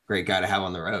great guy to have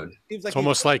on the road. It's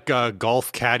almost like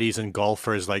golf caddies and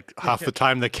golfers. Like half the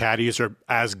time the caddies are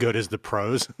as good as the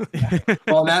pros.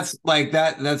 Well, that's like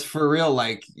that's for real.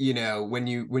 Like when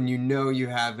you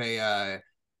have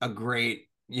a great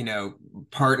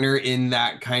partner in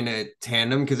that kind of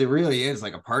tandem, because it really is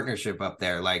like a partnership up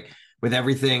there. Like with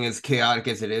everything as chaotic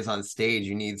as it is on stage,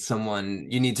 you need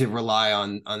to rely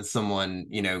on someone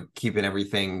keeping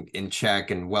everything in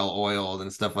check and well oiled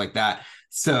and stuff like that.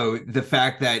 So the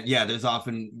fact that, yeah, there's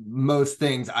often most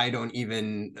things I'm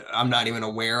not even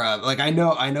aware of. Like I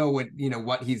know what,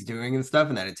 what he's doing and stuff,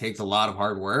 and that it takes a lot of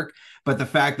hard work. But the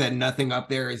fact that nothing up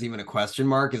there is even a question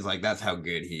mark is like, that's how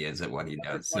good he is at what he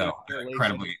does. So I'm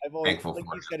incredibly thankful like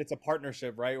for you it. said, it's a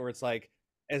partnership, right? Where it's like,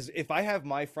 as if I have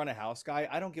my front of house guy,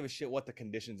 I don't give a shit what the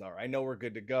conditions are. I know we're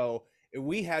good to go.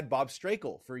 We had Bob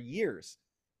Strakel for years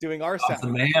doing our Bob's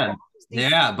sound. the man.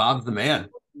 Yeah, Bob's the man.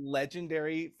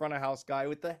 Legendary front of house guy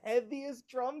with the heaviest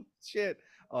drum shit.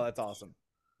 Oh, that's awesome.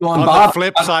 Well, on the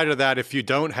flip side of that, if you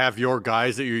don't have your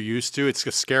guys that you're used to, it's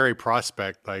a scary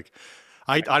prospect. Like,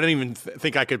 I don't even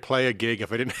think I could play a gig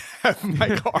if I didn't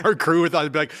have our crew with.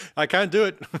 I'd be like, I can't do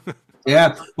it.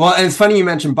 Yeah. Well, and it's funny you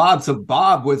mentioned Bob. So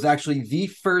Bob was actually the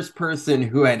first person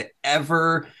who had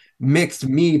ever mixed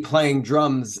me playing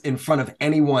drums in front of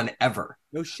anyone ever.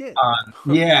 No shit.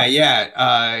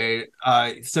 Yeah.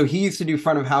 So he used to do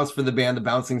front of house for the band The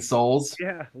Bouncing Souls.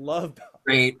 Yeah, love.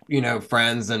 Great,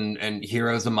 friends and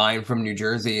heroes of mine from New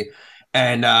Jersey.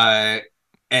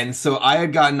 And so I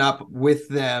had gotten up with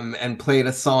them and played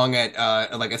a song at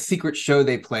like a secret show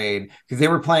they played, because they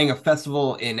were playing a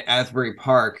festival in Asbury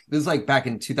Park. This is like back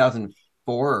in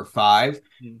 2004 or 5.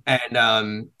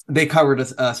 And they covered a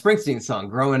Springsteen song,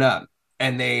 Growing Up.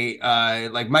 And they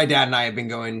like my dad and I have been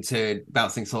going to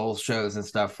Bouncing Souls shows and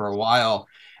stuff for a while.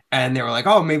 And they were like,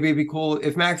 oh, maybe it'd be cool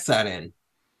if Max sat in.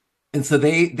 And so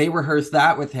they rehearsed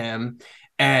that with him.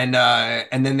 And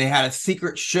then they had a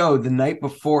secret show the night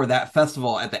before that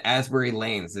festival at the Asbury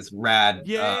Lanes, this rad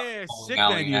sick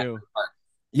venue.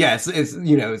 Yes,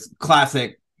 it's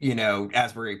classic,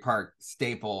 Asbury Park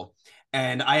staple.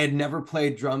 And I had never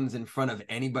played drums in front of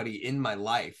anybody in my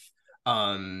life.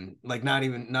 Like not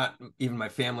even my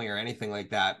family or anything like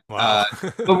that. Wow.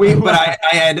 But I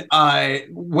had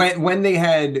when they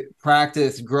had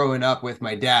practiced Growing Up with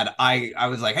my dad, I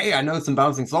was like, hey, I know some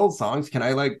Bouncing Souls songs. Can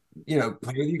I play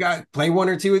with you guys, play one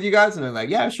or two with you guys? And they're like,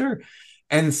 yeah, sure.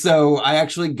 And so I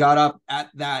actually got up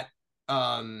at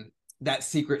that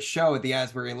secret show at the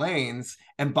Asbury Lanes,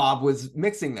 and Bob was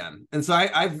mixing them. And so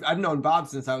I've known Bob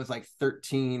since I was like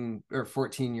 13 or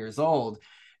 14 years old.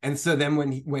 And so then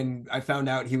when I found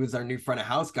out he was our new front of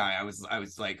house guy, I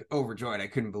was like overjoyed. I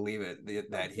couldn't believe it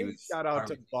that he was. Shout out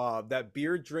to Bob, that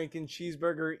beer drinking,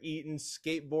 cheeseburger eating,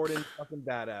 skateboarding, fucking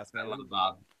badass, man. I love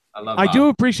Bob. I do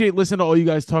appreciate listening to all you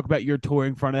guys talk about your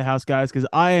touring front of the house guys, because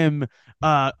I am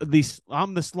I'm the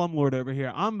slumlord over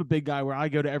here. I'm a big guy where I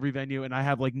go to every venue and I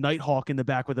have like Nighthawk in the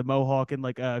back with a mohawk and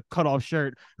like a cutoff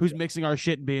shirt who's mixing our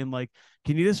shit and being like,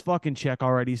 can you just fucking check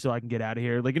already so I can get out of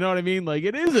here? Like, you know what I mean? Like,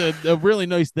 it is a really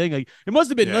nice thing. Like, it must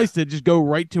have been nice to just go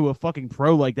right to a fucking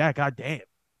pro like that. God damn.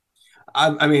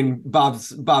 I mean, Bob's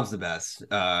the best.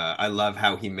 I love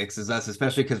how he mixes us,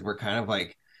 especially because we're kind of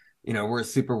like, we're a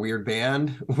super weird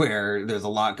band where there's a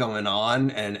lot going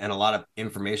on and a lot of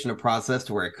information to process,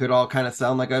 to where it could all kind of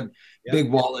sound like a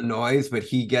big wall of noise, but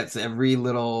he gets every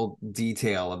little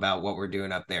detail about what we're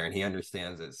doing up there and he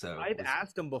understands it. So I've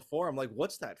asked him before, I'm like,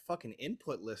 what's that fucking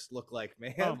input list look like,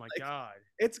 man? Oh my God.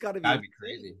 It's gotta be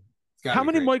crazy. How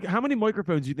many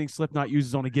microphones do you think Slipknot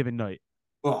uses on a given night?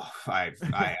 Oh, I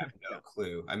have no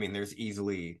clue. I mean, there's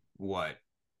easily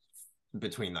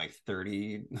between like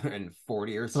 30 and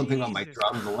 40 or something on my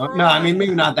drums alone. No, I mean,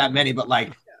 maybe not that many, but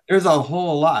like there's a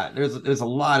whole lot. There's a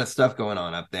lot of stuff going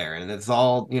on up there, and it's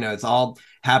all it's all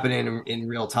happening in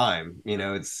real time.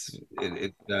 It's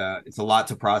a lot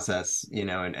to process,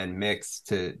 and mix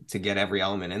to get every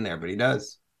element in there, but he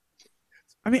does.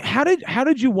 I mean, how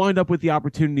did you wind up with the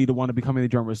opportunity to want to become the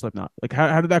drummer of Slipknot? Like,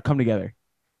 how did that come together?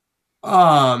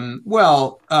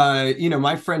 Well,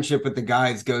 my friendship with the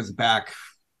guys goes back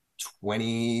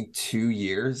 22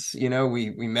 years. We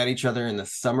met each other in the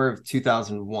summer of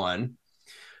 2001,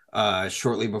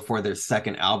 shortly before their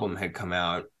second album had come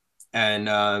out, and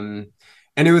that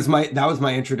was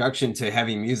my introduction to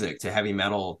heavy music, to heavy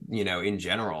metal, in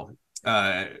general.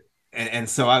 And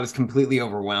so I was completely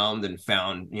overwhelmed and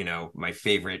found, my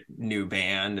favorite new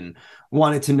band and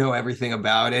wanted to know everything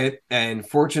about it. And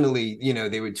fortunately,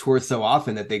 they would tour so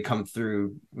often that they come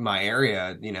through my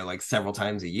area, like several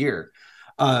times a year.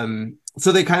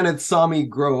 So they kind of saw me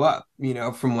grow up,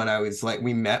 from when I was like,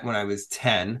 we met when I was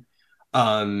 10.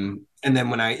 And then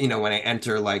when I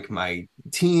enter like my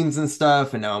teens and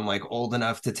stuff, and now I'm like old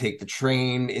enough to take the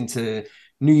train into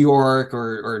New York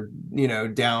or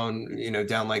down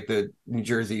like the New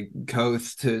Jersey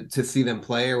coast to see them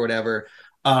play or whatever.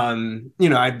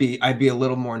 I'd be a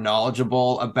little more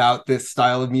knowledgeable about this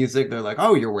style of music. They're like,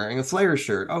 oh, you're wearing a Slayer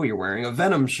shirt. Oh, you're wearing a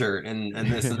Venom shirt and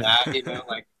this and that,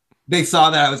 like they saw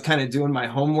that I was kind of doing my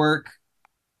homework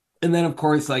And then of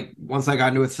course, like once I got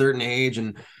into a certain age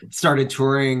and started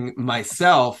touring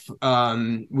myself,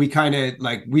 we kind of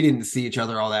like we didn't see each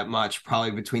other all that much,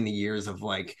 probably between the years of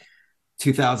like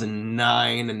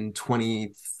 2009 and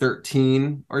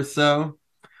 2013 or so.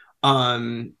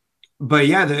 But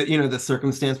yeah, the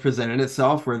circumstance presented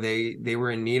itself where they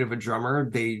were in need of a drummer.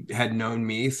 They had known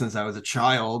me since I was a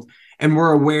child and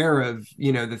were aware of,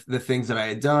 the things that I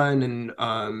had done,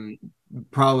 and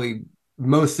probably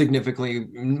most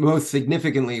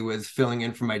significantly was filling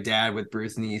in for my dad with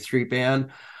Bruce and the E Street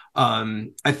Band.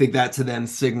 I think that to them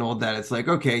signaled that it's like,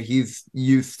 okay, he's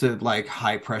used to like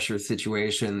high pressure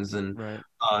situations, and Right.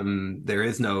 there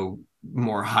is no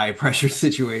more high pressure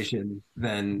situation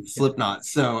than Slipknot.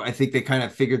 So I think they kind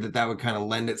of figured that would kind of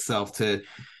lend itself to,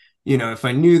 if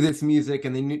I knew this music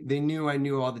and they knew I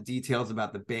knew all the details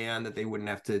about the band, that they wouldn't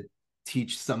have to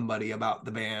teach somebody about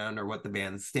the band or what the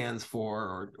band stands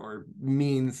for or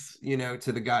means,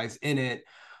 to the guys in it,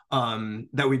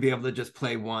 that we'd be able to just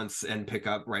play once and pick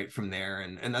up right from there.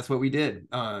 And that's what we did.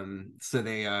 So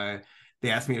they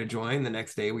asked me to join. The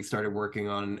next day we started working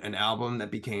on an album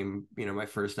that became, my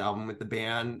first album with the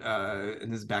band.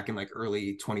 And this is back in like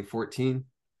early 2014,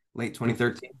 late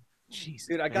 2013. Jeez,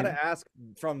 dude, I gotta ask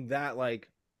from that, like,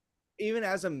 even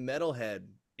as a metalhead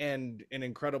and an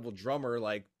incredible drummer,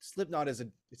 like Slipknot it's a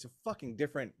fucking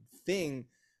different thing.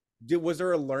 Was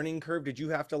there a learning curve? Did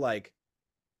you have to like,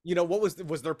 what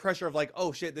was there pressure of like,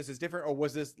 oh shit, this is different, or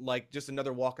was this like just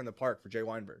another walk in the park for Jay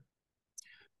Weinberg?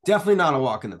 Definitely not a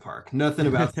walk in the park. Nothing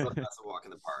about Slipknot's a walk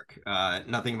in the park.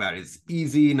 Nothing about it is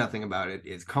easy. Nothing about it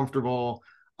is comfortable.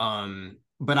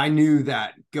 But I knew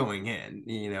that going in,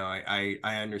 I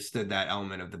understood that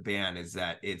element of the band is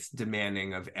that it's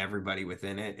demanding of everybody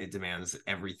within it. It demands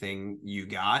everything you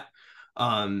got.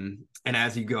 And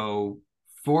as you go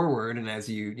forward and as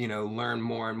you learn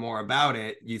more and more about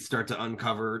it, you start to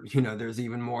uncover, there's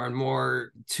even more and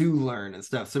more to learn and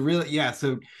stuff. So really, yeah,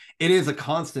 so it is a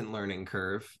constant learning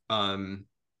curve. I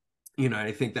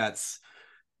think that's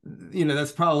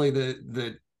probably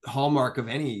the hallmark of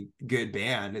any good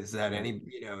band, is that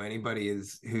anybody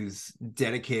who's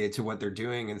dedicated to what they're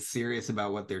doing and serious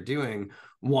about what they're doing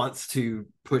wants to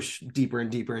push deeper and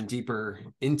deeper and deeper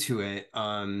into it.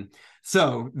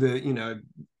 So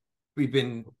we've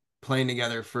been playing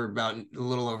together for about a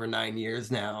little over 9 years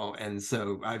now, and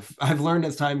so I've learned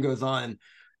as time goes on,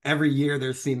 every year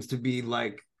there seems to be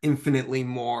like infinitely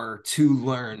more to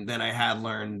learn than I had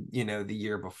learned the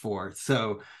year before.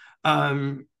 So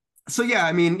yeah,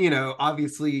 I mean,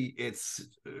 obviously it's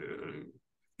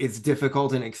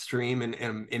difficult and extreme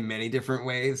in many different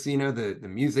ways. The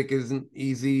music isn't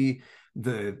easy.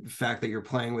 The fact that you're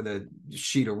playing with a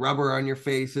sheet of rubber on your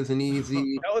face isn't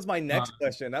easy. That was my next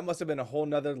question. That must have been a whole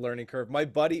nother learning curve. My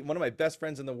buddy, one of my best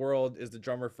friends in the world, is the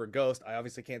drummer for Ghost. I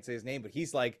obviously can't say his name, but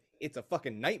he's like, it's a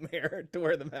fucking nightmare to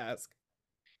wear the mask.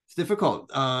 It's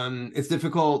difficult. It's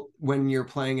difficult when you're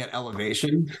playing at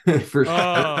elevation for sure.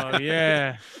 Oh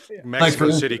yeah.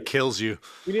 Mexico City kills you.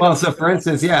 Well, so for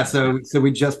instance, yeah, so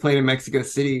we just played in Mexico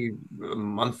City a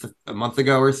month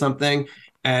ago or something.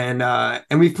 And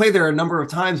we've played there a number of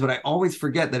times, but I always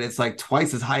forget that it's like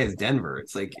twice as high as Denver.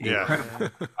 It's like incredibly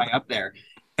high up there.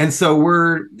 And so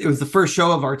it was the first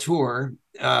show of our tour.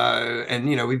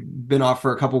 And we've been off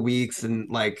for a couple weeks, and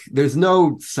like there's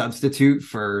no substitute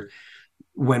for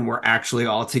when we're actually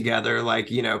all together.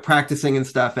 Like, practicing and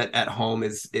stuff at home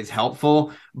is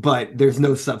helpful, but there's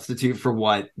no substitute for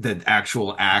what the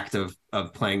actual act of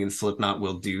playing in Slipknot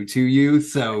will do to you.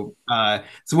 So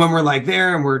when we're like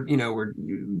there and we're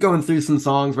going through some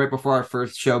songs right before our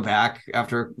first show back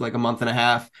after like a month and a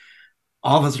half,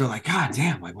 all of us are like, God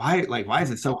damn, why is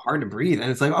it so hard to breathe?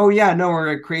 And it's like, oh yeah, no,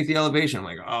 we're at crazy elevation. I'm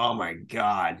like, oh my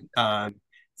God.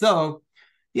 So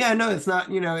yeah, no, it's not,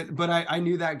 but I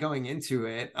knew that going into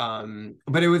it.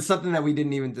 But it was something that we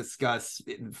didn't even discuss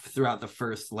throughout the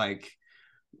first, like,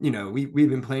 we've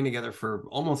been playing together for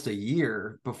almost a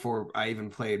year before I even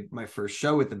played my first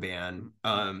show with the band,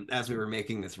 as we were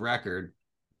making this record.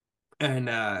 And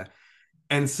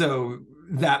so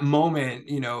that moment,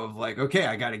 of like, okay,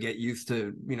 I got to get used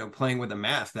to, playing with a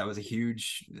mask. That was a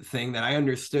huge thing that I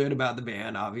understood about the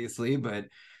band, obviously, but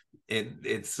it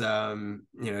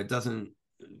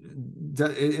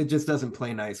just doesn't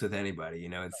play nice with anybody.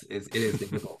 It is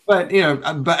difficult. But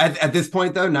at this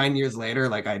point though, 9 years later,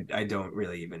 like I don't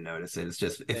really even notice it. It's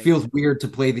just it feels weird to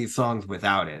play these songs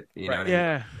without it. You know what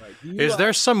I mean? Is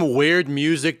there some weird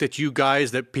music that you guys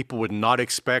that people would not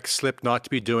expect Slipknot to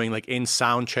be doing, like in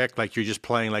sound check, like you're just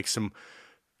playing like some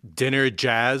dinner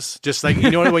jazz, just like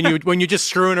when you're just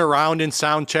screwing around in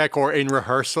sound check or in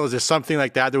rehearsal? Is there something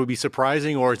like that would be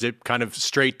surprising, or is it kind of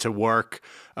straight to work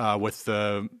with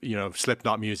the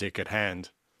Slipknot music at hand.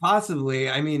 Possibly.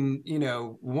 I mean,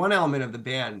 one element of the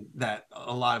band that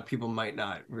a lot of people might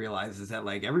not realize is that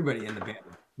like everybody in the band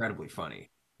is incredibly funny.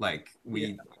 Like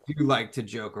we do like to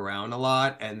joke around a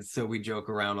lot, and so we joke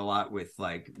around a lot with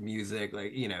like music,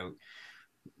 like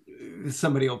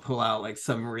somebody will pull out like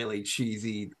some really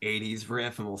cheesy 80s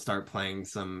riff and we'll start playing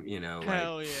some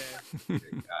hell like, yeah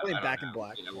playing Back in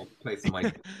Black. we'll play some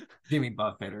like Jimmy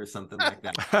Buffett or something like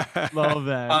that. Love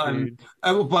that, dude.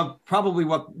 But probably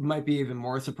what might be even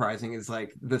more surprising is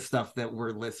like the stuff that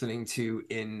we're listening to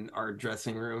in our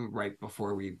dressing room right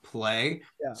before we play.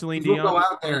 Celine We'll Dion. go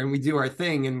out there and we do our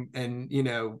thing, and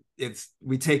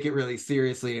we take it really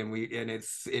seriously, and it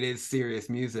is serious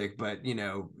music. But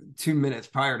 2 minutes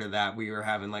prior to that, we were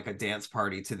having like a dance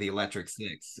party to the Electric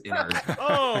Six in our.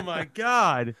 Oh my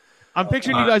god. I'm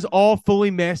picturing you guys all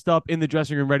fully masked up in the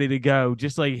dressing room, ready to go,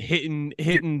 just like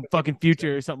hitting fucking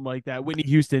Future or something like that. Whitney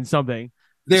Houston, something.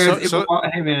 Hey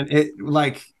man,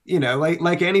 like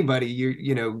anybody,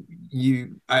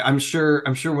 I'm sure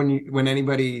when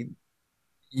anybody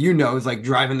is like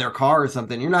driving their car or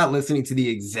something, you're not listening to the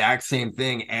exact same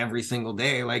thing every single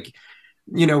day. Like,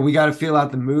 we got to feel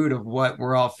out the mood of what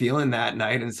we're all feeling that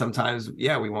night. And sometimes,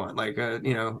 we want like a,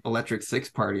 Electric Six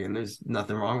party, and there's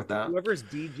nothing wrong with that. Whoever's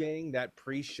DJing that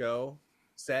pre-show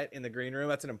set in the green room,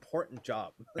 that's an important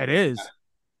job. It is.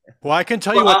 Well, I can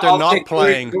tell you what they're not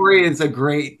playing. Corey is a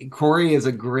great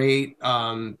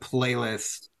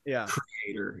playlist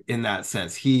creator in that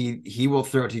sense. He will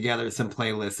throw together some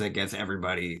playlists that gets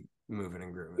everybody moving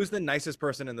and grooving. Who's the nicest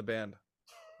person in the band?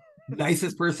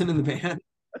 Nicest person in the band?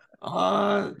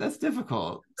 That's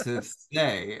difficult to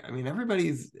say. I mean,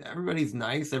 everybody's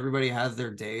nice. Everybody has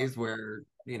their days where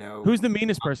Who's the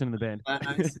meanest person in the band?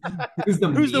 Who's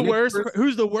the worst? person?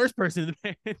 Who's the worst person in the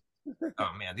band? Oh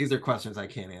man, these are questions I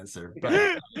can't answer.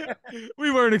 But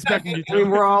we weren't expecting you to. I mean,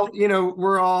 we're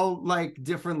all like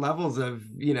different levels of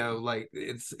like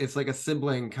it's like a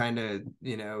sibling kind of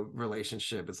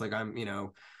relationship. It's like I'm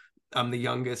the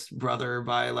youngest brother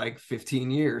by like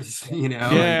 15 years.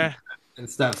 And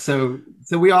stuff. So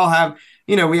we all have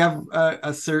we have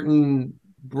a certain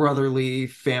brotherly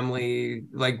family,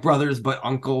 like brothers but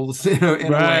uncles, in a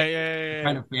way,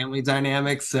 kind of family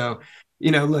dynamics. So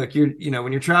look, you're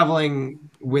when you're traveling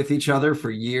with each other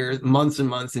for years, months and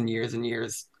months and years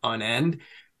on end,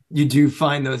 you do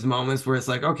find those moments where it's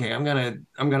like, okay, I'm gonna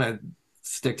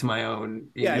stick to my own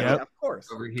of course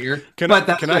over here. Can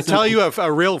I tell you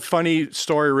a real funny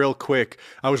story real quick?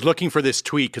 I was looking for this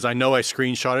tweet because I know I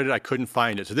screenshotted it. I couldn't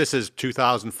find it. So this is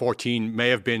 2014, may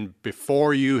have been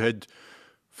before you had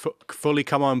fully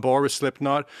come on board with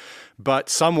Slipknot, but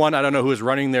someone, I don't know who was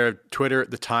running their Twitter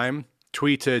at the time,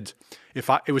 tweeted,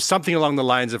 it was something along the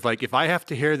lines of like, if I have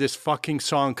to hear this fucking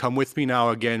song Come With Me Now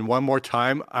again one more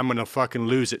time, I'm gonna fucking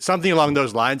lose it. Something along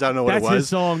those lines. I don't know what it was. That's his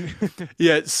song.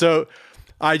 Yeah, so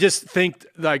I just think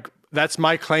like that's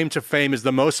my claim to fame, is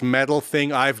the most metal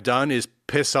thing I've done is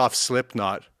piss off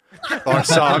Slipknot or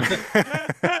song.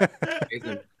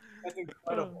 That's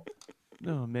incredible.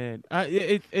 Oh man,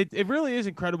 it really is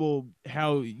incredible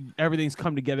how everything's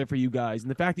come together for you guys,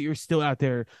 and the fact that you're still out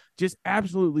there just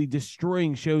absolutely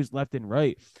destroying shows left and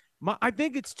right. I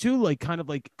think it's too like kind of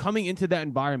like coming into that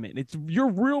environment. It's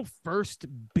your real first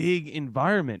big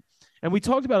environment, and we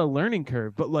talked about a learning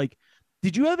curve, but like,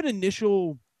 did you have an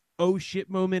initial oh shit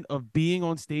moment of being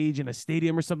on stage in a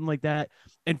stadium or something like that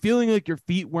and feeling like your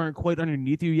feet weren't quite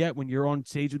underneath you yet when you're on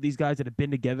stage with these guys that have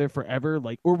been together forever?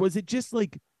 Like, or was it just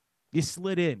like you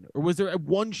slid in, or was there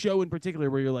one show in particular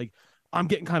where you're like, I'm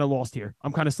getting kind of lost here,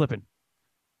 I'm kind of slipping?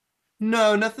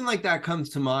 No, nothing like that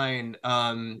comes to mind.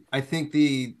 I think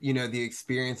the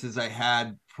experiences I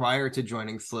had prior to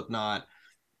joining Slipknot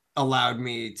allowed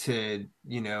me to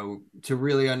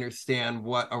really understand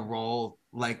what a role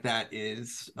like that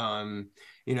is. In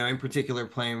particular,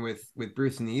 playing with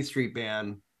Bruce and the E Street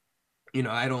Band, when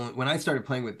I started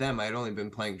playing with them, I had only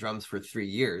been playing drums for 3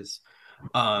 years.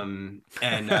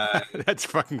 That's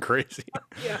fucking crazy.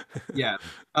 Yeah.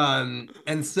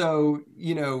 And so,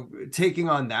 taking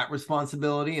on that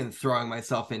responsibility and throwing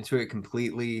myself into it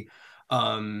completely,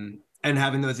 and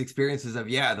having those experiences of,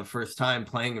 the first time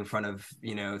playing in front of,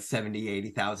 70,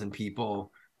 80,000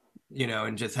 people,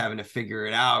 and just having to figure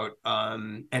it out,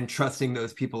 and trusting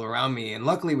those people around me. And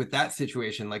luckily with that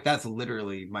situation, like that's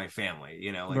literally my family,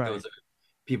 Right. Those are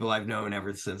people I've known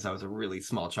ever since I was a really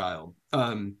small child.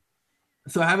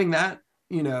 So having that,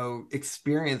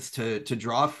 experience to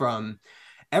draw from,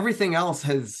 everything else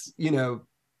has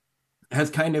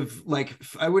kind of like,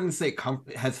 I wouldn't say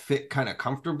has fit kind of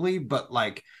comfortably, but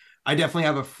like I definitely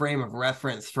have a frame of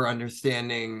reference for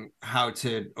understanding how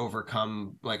to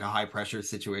overcome like a high pressure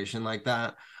situation like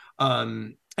that.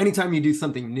 Anytime you do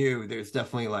something new, there's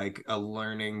definitely like a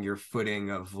learning your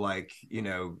footing of like, you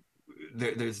know,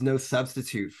 there's no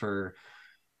substitute for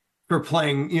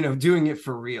playing, you know, doing it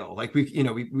for real. Like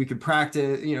we could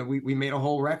practice, you know, we made a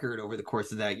whole record over the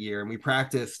course of that year and we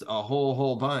practiced a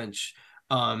whole bunch.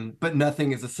 But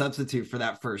nothing is a substitute for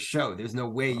that first show. There's no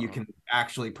way you can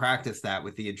actually practice that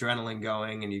with the adrenaline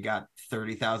going and you got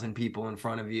 30,000 people in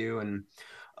front of you and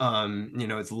you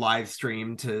know, it's live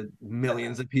streamed to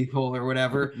millions of people or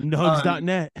whatever.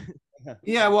 Nugs.net.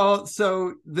 Yeah, well,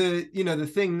 so the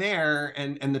thing there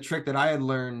and the trick that I had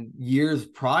learned years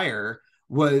prior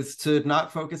was to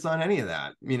not focus on any of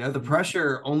that. You know, the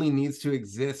pressure only needs to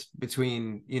exist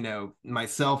between, you know,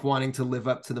 myself wanting to live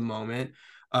up to the moment,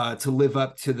 to live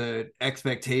up to the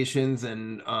expectations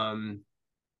and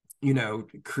you know,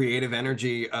 creative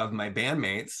energy of my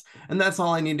bandmates. And that's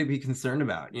all I need to be concerned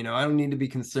about. You know, I don't need to be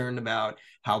concerned about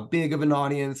how big of an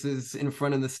audience is in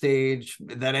front of the stage,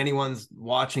 that anyone's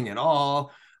watching at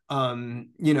all.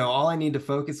 You know, all I need to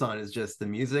focus on is just the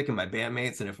music and my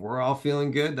bandmates. And if we're all feeling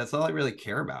good, that's all I really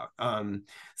care about.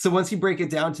 So once you break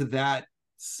it down to that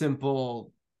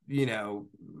simple, you know,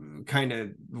 kind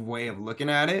of way of looking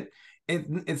at it,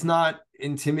 it's not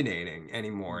intimidating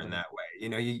anymore in that way. You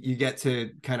know, you get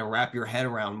to kind of wrap your head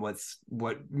around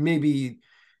what maybe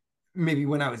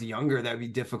when I was younger that'd be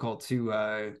difficult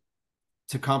to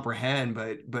comprehend,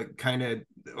 but kind of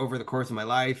over the course of my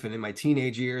life and in my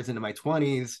teenage years into my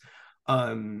 20s,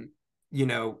 you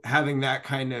know, having that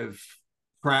kind of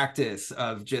practice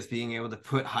of just being able to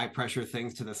put high pressure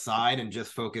things to the side and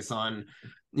just focus on,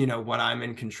 you know, what I'm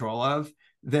in control of,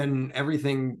 then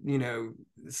everything, you know,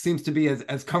 seems to be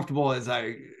as comfortable as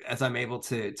I'm able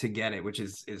to get it, which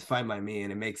is fine by me.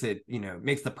 And it makes it, you know,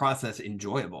 makes the process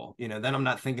enjoyable. You know, then I'm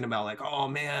not thinking about like, oh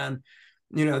man,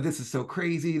 you know, this is so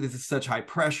crazy. This is such high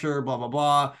pressure, blah, blah,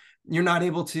 blah. You're not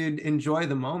able to enjoy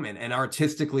the moment and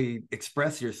artistically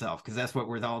express yourself because that's what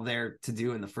we're all there to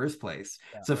do in the first place.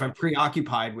 Yeah. So if I'm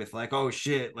preoccupied with like, oh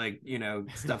shit, like, you know,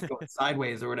 stuff going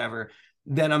sideways or whatever,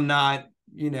 then I'm not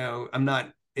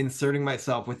inserting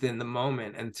myself within the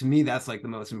moment. And to me, that's like the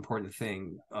most important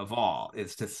thing of all,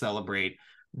 is to celebrate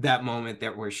that moment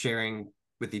that we're sharing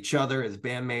with each other as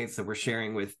bandmates, that we're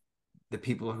sharing with the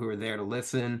people who are there to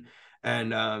listen.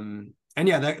 And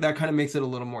yeah, that kind of makes it a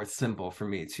little more simple for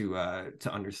me to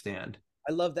understand.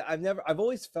 I love that. I've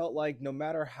always felt like no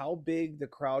matter how big the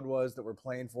crowd was that we're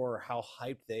playing for or how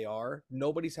hyped they are,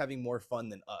 nobody's having more fun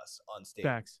than us on stage.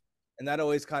 Facts. And that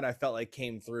always kind of felt like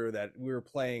came through, that we were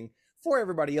playing for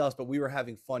everybody else, but we were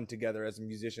having fun together as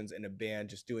musicians in a band,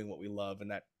 just doing what we love.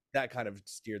 And that kind of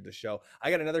steered the show.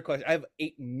 I got another question. I have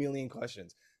 8 million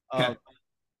questions. Okay.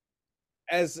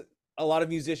 As a lot of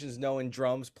musicians know in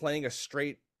drums, playing a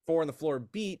straight 4 on the floor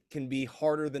beat can be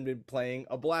harder than playing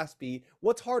a blast beat.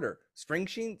 What's harder,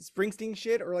 Springsteen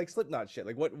shit or like Slipknot shit?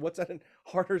 Like what's that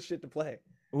harder shit to play?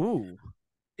 Ooh.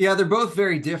 Yeah, they're both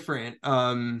very different.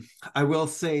 I will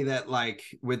say that like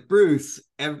with Bruce,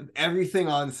 everything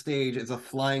on stage is a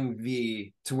flying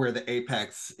V to where the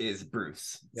apex is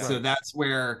Bruce. Yeah. So that's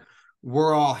where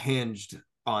we're all hinged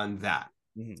on that.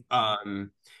 Mm-hmm.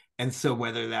 And so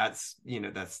whether that's, you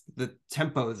know, that's the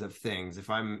tempos of things.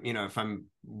 If I'm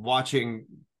watching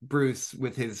Bruce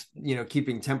with his, you know,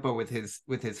 keeping tempo with his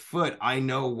foot, I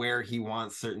know where he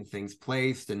wants certain things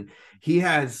placed. And he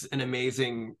has an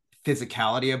amazing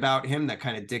physicality about him that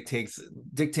kind of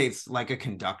dictates like a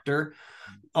conductor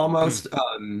almost,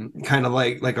 kind of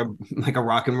like a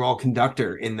rock and roll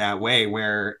conductor in that way,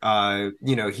 where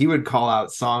you know, he would call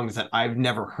out songs that I've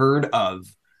never heard of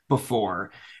before,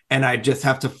 and I just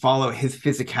have to follow his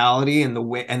physicality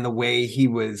and the way he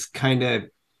was kind of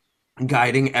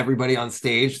guiding everybody on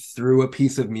stage through a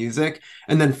piece of music.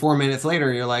 And then 4 minutes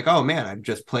later, you're like, oh man, I've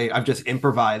just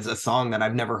improvised a song that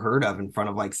I've never heard of in front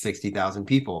of like 60,000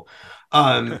 people.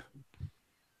 Yes.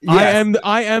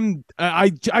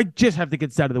 I just have to get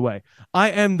this out of the way.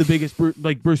 I am the biggest Bruce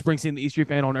Springsteen, the E Street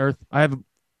fan on earth. I have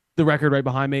the record right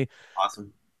behind me.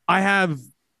 Awesome. I have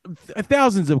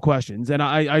thousands of questions, and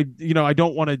I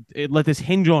don't want to let this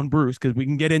hinge on Bruce because we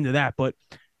can get into that. But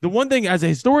the one thing as a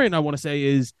historian I want to say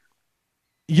is,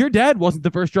 your dad wasn't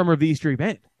the first drummer of the E Street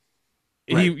Band.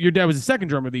 Right. Your dad was the second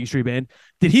drummer of the E Street Band.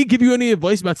 Did he give you any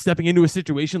advice about stepping into a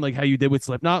situation like how you did with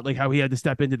Slipknot, like how he had to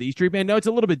step into the E Street Band? No, it's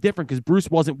a little bit different because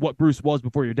Bruce wasn't what Bruce was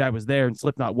before your dad was there, and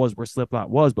Slipknot was where Slipknot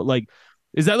was. But like,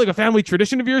 is that like a family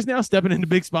tradition of yours now, stepping into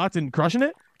big spots and crushing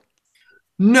it?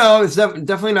 No, it's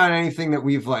definitely not anything that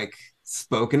we've like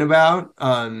spoken about.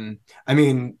 I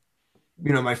mean,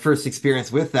 my first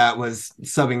experience with that was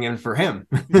subbing in for him.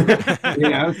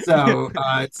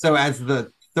 So as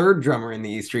the third drummer in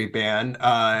the E Street Band,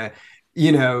 that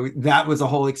was a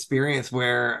whole experience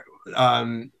where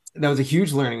that was a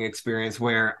huge learning experience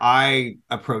where I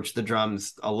approached the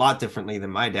drums a lot differently than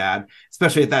my dad,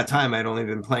 especially at that time. I'd only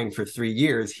been playing for 3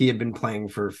 years. He had been playing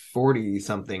for 40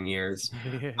 something years.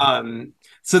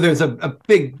 So there's a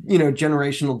big,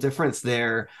 generational difference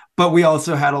there, but we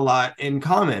also had a lot in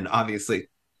common, obviously.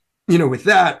 With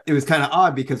that, it was kind of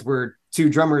odd because we're two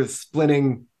drummers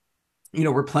splitting,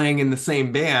 we're playing in the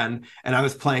same band, and I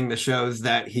was playing the shows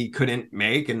that he couldn't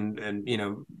make and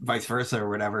vice versa or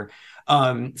whatever.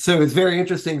 So it's very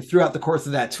interesting throughout the course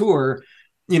of that tour,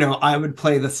 I would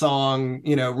play the song,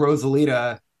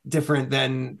 Rosalita different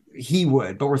than he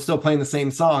would, but we're still playing the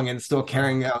same song and still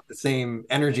carrying out the same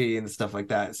energy and stuff like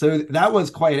that. So that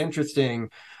was quite interesting.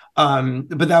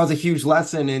 But that was a huge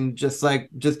lesson in just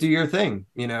do your thing.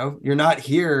 You're not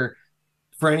here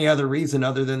for any other reason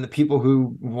other than the people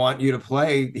who want you to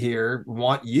play here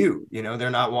want you. They're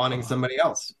not wanting somebody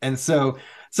else. And so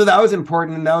that was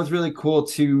important, and that was really cool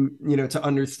to to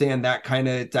understand that kind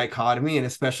of dichotomy, and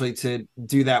especially to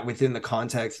do that within the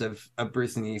context of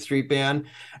Bruce and the E Street Band.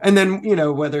 And then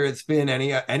whether it's been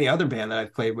any other band that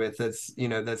I've played with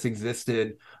that's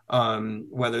existed,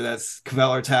 whether that's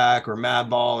Kvelertak or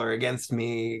Madball or Against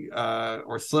Me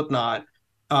or Slipknot,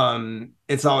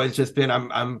 it's always just been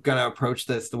I'm gonna approach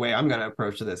this the way I'm gonna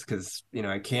approach this, because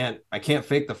I can't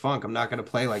fake the funk. I'm not gonna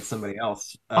play like somebody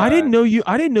else. I didn't know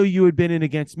you had been in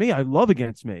Against Me. I love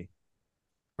Against Me.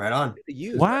 Right on.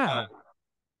 Wow.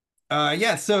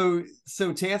 Yeah. So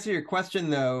to answer your question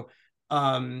though,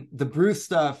 the Bruce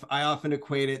stuff, I often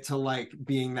equate it to like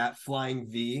being that flying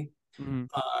V. Mm-hmm.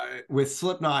 With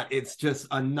Slipknot, it's just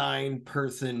a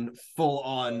 9-person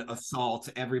full-on assault,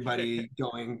 everybody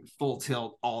going full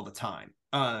tilt all the time.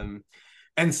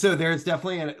 And so there's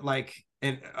definitely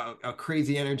a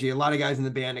crazy energy. A lot of guys in the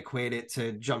band equate it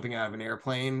to jumping out of an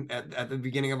airplane at the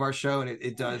beginning of our show, and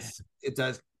it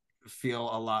does feel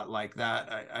a lot like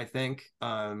that, I think.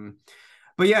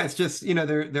 But yeah, it's just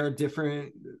there are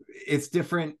different. It's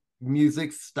different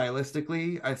music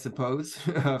stylistically, I suppose,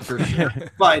 for sure.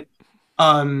 But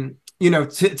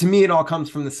to me, it all comes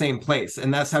from the same place,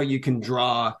 and that's how you can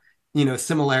draw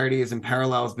similarities and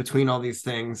parallels between all these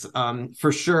things.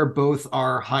 For sure, both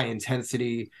are high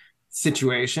intensity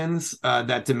situations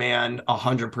that demand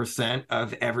 100%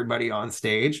 of everybody on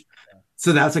stage.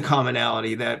 So that's a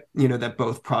commonality that that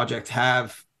both projects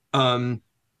have. And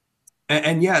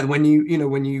yeah, when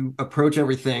you approach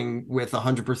everything with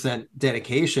 100%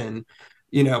 dedication,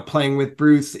 playing with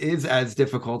Bruce is as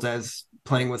difficult as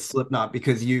playing with Slipknot,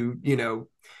 because if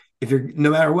you're no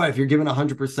matter what, if you're giving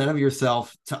 100% of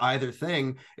yourself to either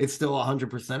thing, it's still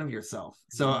 100% of yourself.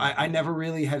 So I never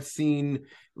really have seen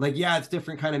it's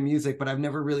different kind of music, but I've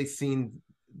never really seen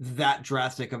that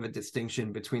drastic of a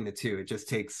distinction between the two. It just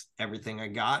takes everything I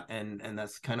got, and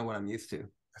that's kind of what I'm used to.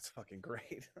 That's fucking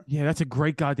great. Yeah, that's a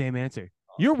great goddamn answer.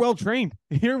 You're well trained.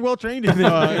 You're well trained in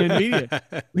media.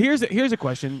 Here's a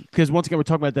question, because once again we're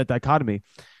talking about that dichotomy.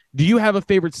 Do you have a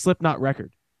favorite Slipknot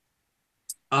record?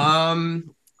 I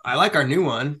like our new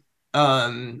one.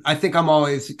 I think I'm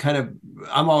always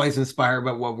inspired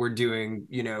by what we're doing,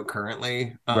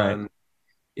 currently. Right.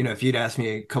 If you'd asked me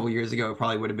a couple years ago, it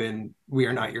probably would have been We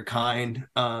Are Not Your Kind.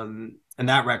 And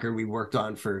that record we worked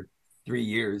on for 3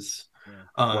 years.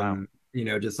 Wow.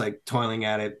 Just like toiling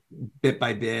at it bit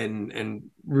by bit, and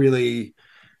really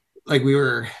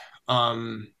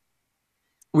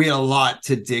we had a lot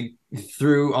to dig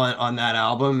through on that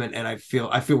album, and I feel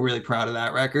really proud of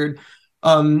that record.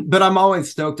 But I'm always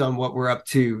stoked on what we're up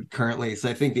to currently. So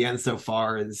I think The End So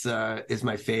Far is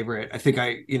my favorite. I think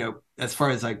as far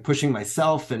as pushing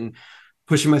myself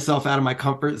out of my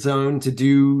comfort zone to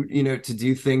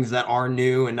do things that are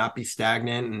new and not be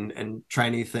stagnant and try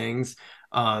new things.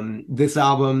 This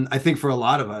album, I think for a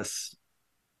lot of us,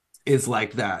 is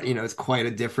like that. It's quite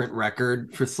a different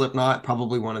record for Slipknot,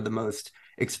 probably one of the most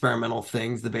experimental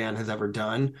things the band has ever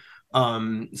done.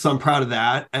 So I'm proud of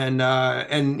that. And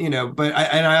but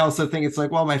I also think it's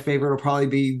my favorite will probably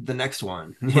be the next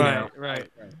one. Right.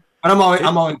 But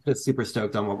I'm always just super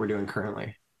stoked on what we're doing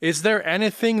currently. Is there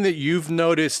anything that you've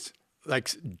noticed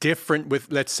different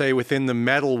with, let's say, within the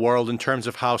metal world in terms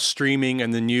of how streaming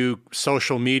and the new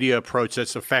social media approach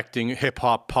that's affecting hip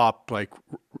hop, pop,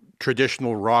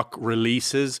 traditional rock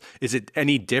releases? Is it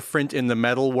any different in the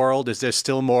metal world? Is there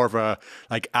still more of a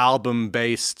album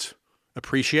based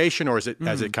appreciation, or has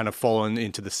it kind of fallen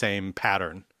into the same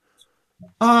pattern?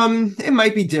 It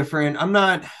might be different. I'm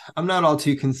not all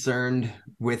too concerned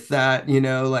with that, you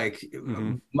know, like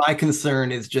Mm-hmm. my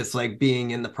concern is just like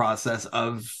being in the process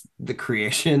of the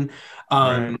creation.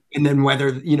 Right. And then whether,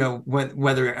 you know,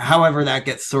 whether however that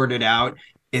gets sorted out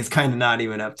is kind of not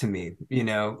even up to me, you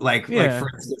know, like Yeah. for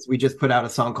instance, we just put out a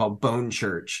song called Bone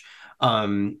Church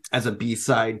as a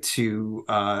B-side to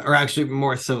or actually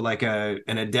more so like an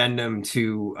addendum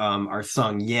to our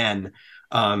song Yen.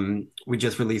 We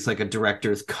just released like a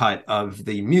director's cut of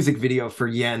the music video for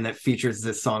Yen that features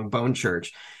this song Bone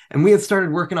Church. And we had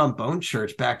started working on Bone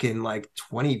Church back in like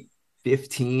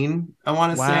 2015, I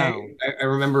want to Wow. say. I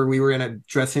remember we were in a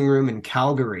dressing room in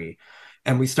Calgary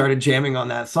and we started jamming on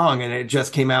that song and it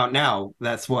just came out now.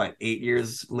 That's what, 8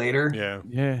 years later? Yeah.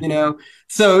 Yeah. You know,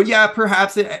 so yeah,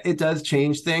 perhaps it does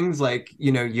change things. Like,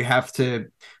 you know, you have to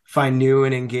find new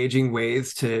and engaging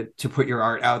ways to put your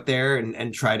art out there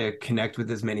and try to connect with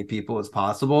as many people as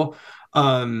possible.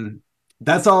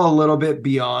 That's all a little bit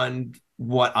beyond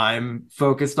what I'm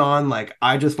focused on. Like,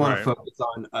 I just want to focus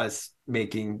on us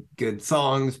making good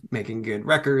songs, making good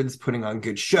records, putting on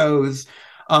good shows.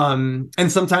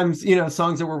 And sometimes, you know,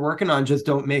 songs that we're working on just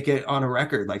don't make it on a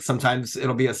record. Like sometimes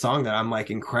it'll be a song that I'm like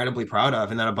incredibly proud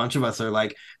of and then a bunch of us are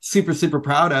like super super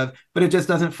proud of, but it just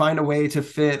doesn't find a way to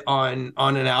fit on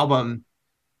an album.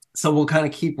 So we'll kind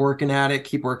of keep working at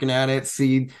it,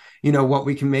 see, you know, what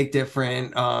we can make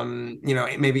different, you know,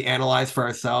 maybe analyze for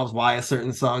ourselves why a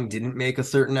certain song didn't make a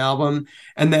certain album.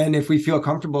 And then if we feel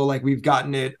comfortable, like we've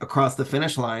gotten it across the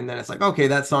finish line, then it's like, okay,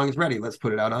 that song is ready. Let's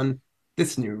put it out on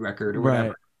this new record or whatever.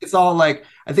 Right. It's all like,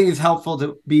 I think it's helpful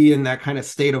to be in that kind of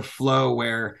state of flow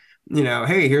where, you know,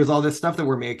 hey, here's all this stuff that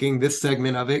we're making. This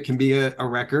segment of it can be a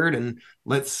record, and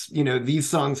let's, you know, these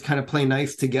songs kind of play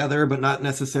nice together, but not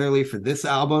necessarily for this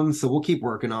album. So we'll keep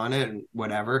working on it and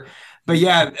whatever. But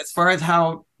yeah, as far as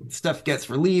how stuff gets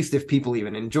released, if people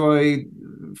even enjoy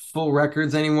full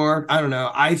records anymore, I don't know.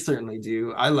 I certainly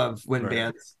do. I love when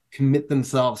bands commit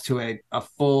themselves to a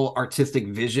full artistic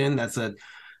vision. That's a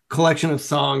collection of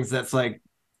songs that's like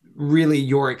really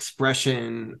your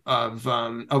expression of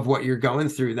what you're going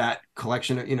through, that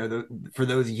collection of, you know, for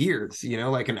those years, you know,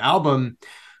 like an album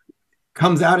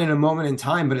comes out in a moment in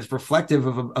time, but it's reflective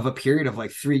of a period of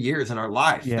like 3 years in our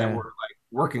life that we're like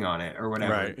working on it or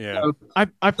whatever. Right. Yeah. So,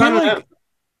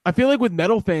 I feel like with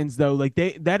metal fans though, like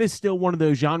that is still one of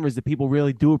those genres that people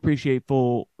really do appreciate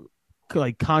full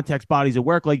like context bodies of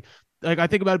work. Like I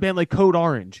think about a band like Code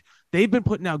Orange. They've been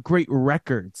putting out great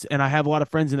records, and I have a lot of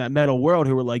friends in that metal world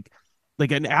who are like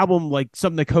an album, like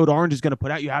something that Code Orange is going to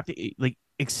put out. You have to like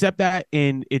accept that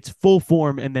in its full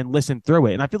form and then listen through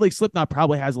it. And I feel like Slipknot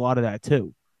probably has a lot of that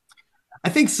too. I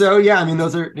think so. Yeah. I mean,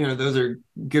 those are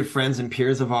good friends and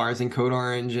peers of ours in Code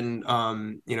Orange, and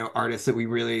you know, artists that we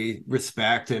really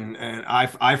respect. And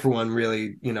I for one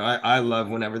really, you know, I love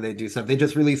whenever they do stuff. They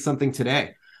just released something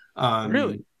today.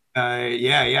 Really? A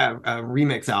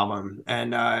remix album,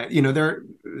 and you know,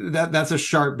 that's a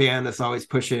sharp band that's always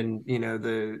pushing, you know,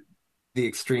 the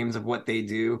extremes of what they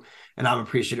do, and I'm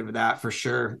appreciative of that for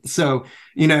sure. So,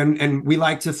 you know, and we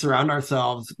like to surround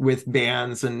ourselves with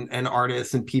bands and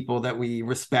artists and people that we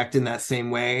respect in that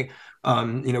same way.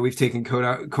 You know, we've taken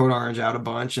Code Orange out a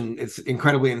bunch, and it's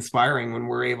incredibly inspiring when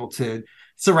we're able to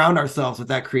surround ourselves with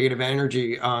that creative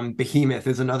energy. Behemoth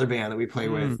is another band that we play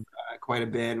with quite a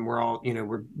bit, and we're all, you know,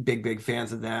 we're big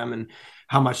fans of them and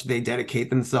how much they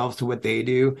dedicate themselves to what they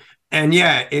do. And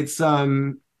yeah, it's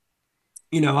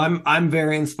you know, I'm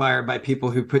very inspired by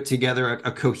people who put together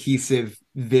a cohesive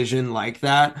vision like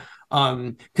that,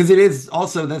 because it is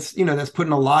also, that's, you know, that's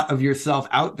putting a lot of yourself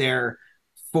out there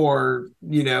for,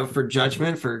 you know, for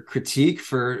judgment, for critique,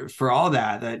 for all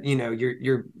that, you know,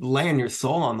 you're laying your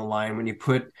soul on the line when you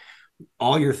put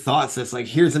all your thoughts. That's like,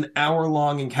 here's an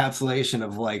hour-long encapsulation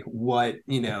of like what,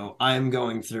 you know, I'm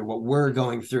going through, what we're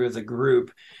going through as a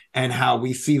group, and how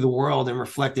we see the world and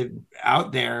reflect it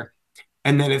out there.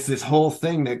 And then it's this whole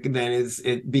thing that then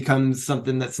it becomes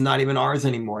something that's not even ours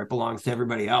anymore. It belongs to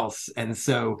everybody else. And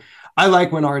so I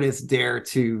like when artists dare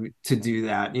to do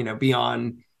that, you know,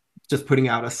 beyond just putting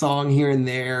out a song here and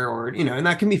there, or, you know, and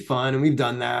that can be fun, and we've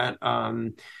done that.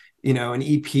 You know, an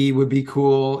EP would be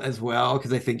cool as well,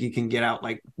 because I think you can get out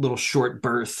like little short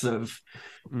bursts of,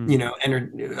 you know,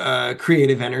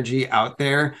 creative energy out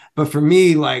there. But for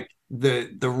me, like the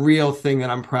real thing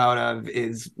that I'm proud of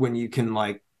is when you can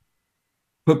like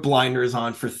put blinders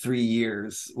on for 3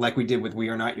 years, like we did with We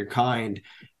Are Not Your Kind,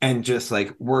 and just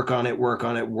like work on it.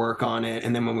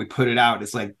 And then when we put it out,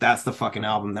 it's like, that's the fucking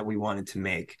album that we wanted to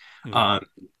make.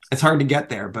 It's hard to get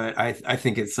there, but I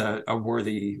think it's a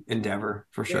worthy endeavor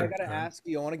for sure. I got to ask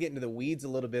you, I want to get into the weeds a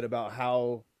little bit about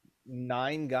how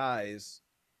 9 guys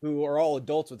who are all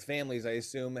adults with families, I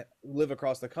assume, live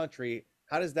across the country.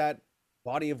 how does that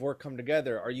body of work come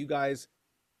together? Are you guys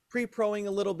pre-proing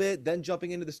a little bit, then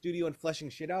jumping into the studio and fleshing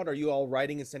shit out? Are you all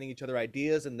writing and sending each other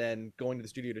ideas and then going to the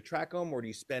studio to track them? Or do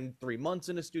you spend 3 months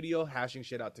in a studio hashing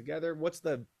shit out together? What's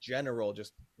the general,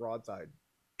 just broadside?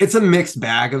 It's a mixed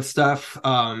bag of stuff.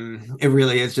 It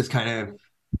really is just kind of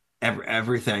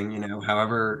everything,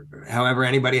 however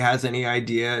anybody has any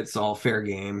idea, it's all fair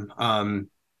game.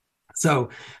 So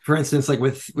for instance, like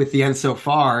with the End So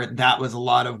Far, that was a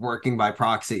lot of working by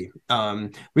proxy.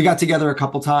 We got together a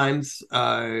couple times,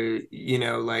 Clown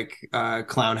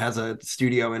has a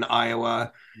studio in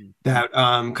Iowa that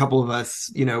a couple of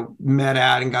us, met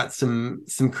at and got some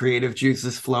creative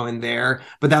juices flowing there.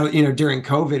 But that, during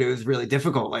COVID, it was really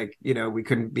difficult. Like, we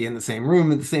couldn't be in the same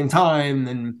room at the same time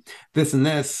and this.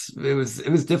 It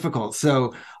was difficult.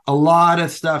 So a lot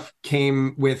of stuff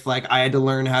came with, like, I had to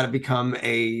learn how to become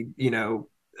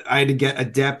I had to get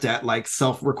adept at like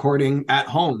self-recording at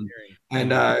home.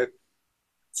 And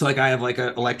so like I have like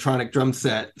an electronic drum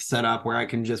set up where I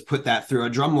can just put that through a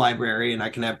drum library and I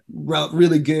can have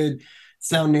really good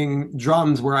sounding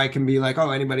drums where I can be like,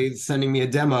 oh, anybody's sending me a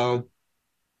demo.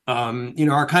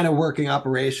 Our kind of working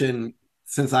operation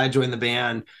since I joined the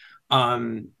band,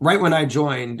 right when I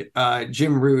joined,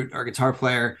 Jim Root, our guitar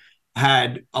player,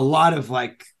 had a lot of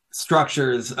like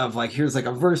structures of like, here's like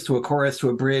a verse to a chorus to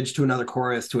a bridge to another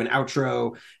chorus to an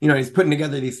outro. He's putting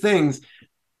together these things,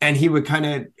 and he would kind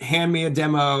of hand me a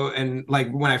demo. And like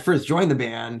when I first joined the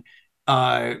band,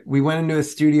 we went into a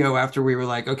studio after we were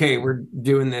like, okay, we're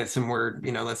doing this and we're,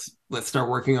 let's start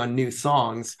working on new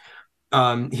songs.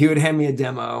 He would hand me a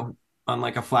demo on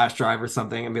like a flash drive or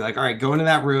something and be like, all right, go into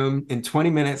that room in 20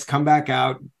 minutes, come back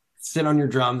out, sit on your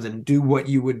drums and do what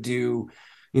you would do,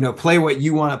 play what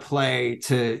you want to play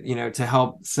to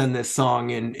help send this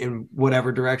song in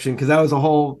whatever direction. Cause that was a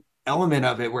whole element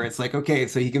of it where it's like, okay,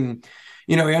 so he can,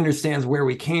 he understands where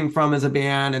we came from as a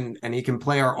band and he can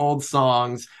play our old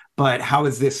songs, but how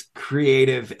is this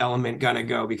creative element going to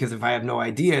go? Because if I have no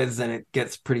ideas, then it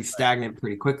gets pretty stagnant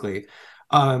pretty quickly.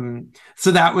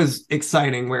 So that was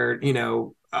exciting where,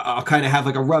 I'll kind of have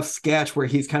like a rough sketch where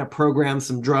he's kind of programmed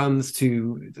some drums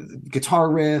to guitar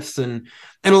riffs and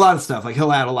a lot of stuff. Like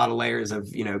he'll add a lot of layers of,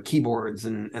 keyboards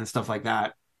and stuff like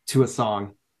that to a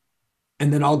song.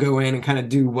 And then I'll go in and kind of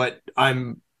do what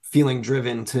I'm feeling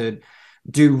driven to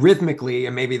do rhythmically.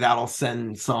 And maybe that'll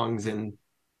send songs in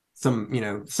some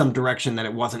direction that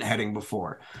it wasn't heading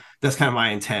before. That's kind of my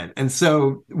intent. And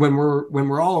so when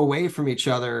we're all away from each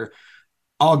other,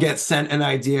 I'll get sent an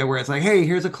idea where it's like, hey,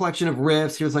 here's a collection of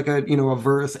riffs. Here's like a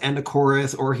verse and a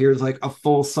chorus, or here's like a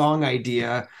full song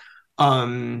idea. What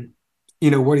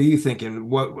are you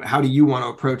thinking? How do you want to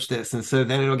approach this? And so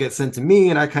then it'll get sent to me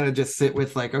and I kind of just sit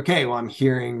with like, okay, well, I'm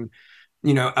hearing,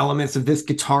 elements of this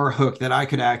guitar hook that I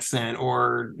could accent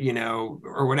or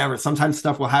whatever. Sometimes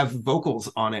stuff will have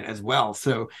vocals on it as well.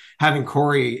 So having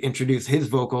Corey introduce his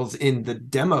vocals in the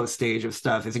demo stage of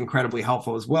stuff is incredibly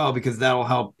helpful as well, because that'll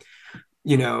help,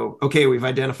 okay, we've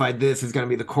identified this is going to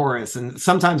be the chorus. And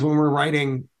sometimes when we're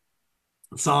writing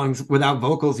songs without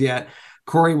vocals yet,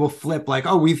 Corey will flip like,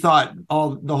 oh, we thought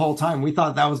the whole time we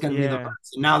thought that was going to be the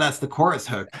verse. Now that's the chorus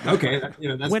hook. Okay, that's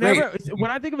great.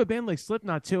 When I think of a band like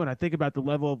Slipknot too, and I think about the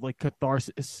level of like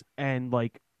catharsis and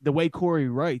like the way Corey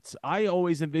writes, I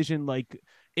always envision like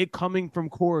it coming from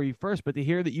Corey first, but to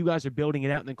hear that you guys are building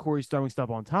it out and then Corey's throwing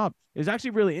stuff on top is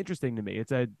actually really interesting to me.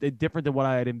 It's different than what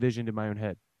I had envisioned in my own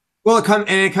head. Well,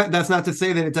 that's not to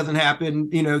say that it doesn't happen,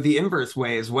 the inverse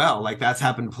way as well. Like that's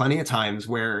happened plenty of times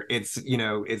where it's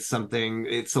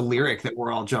a lyric that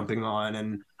we're all jumping on.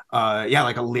 And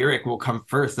like a lyric will come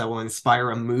first that will inspire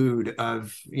a mood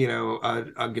of,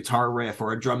 a guitar riff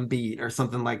or a drum beat or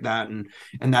something like that. And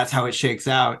that's how it shakes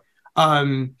out.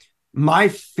 My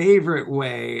favorite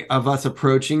way of us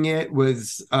approaching it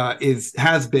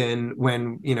has been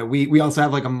when, we also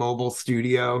have like a mobile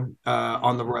studio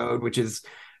on the road, which is,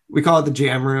 we call it the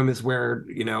jam room, is where,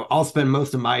 I'll spend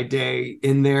most of my day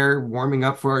in there warming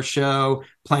up for our show,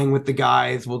 playing with the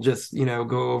guys. We'll just,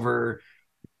 go over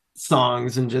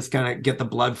songs and just kind of get the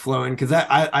blood flowing. Cause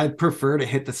I prefer to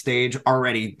hit the stage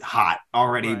already hot,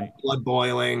 blood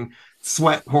boiling,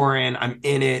 sweat pouring. I'm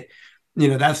in it.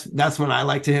 That's when I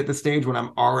like to hit the stage, when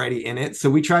I'm already in it. So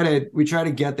we try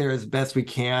to get there as best we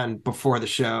can before the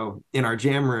show in our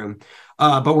jam room.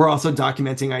 But we're also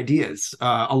documenting ideas.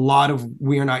 A lot of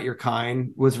We Are Not Your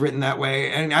Kind was written that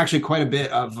way. And actually quite a bit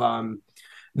of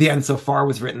The End So Far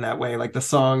was written that way. Like the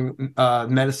song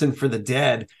Medicine for the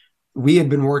Dead, we had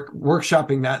been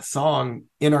workshopping that song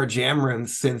in our jam room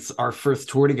since our first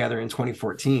tour together in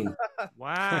 2014.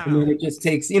 Wow. And it just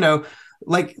takes,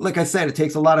 like I said, it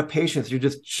takes a lot of patience. You're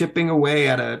just chipping away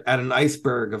at an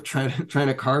iceberg of trying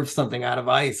to carve something out of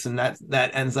ice, and that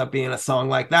ends up being a song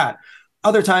like that.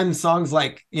 Other times, songs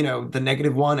like, you know, The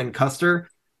Negative One and Custer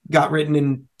got written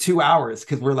in 2 hours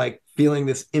because we're like feeling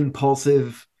this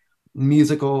impulsive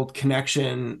musical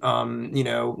connection, you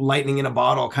know, lightning in a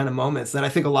bottle kind of moments that I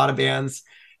think a lot of bands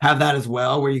have that as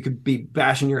well, where you could be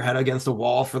bashing your head against a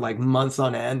wall for like months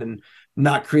on end and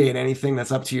not create anything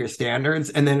that's up to your standards,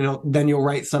 and then you'll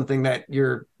write something that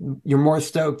you're more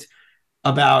stoked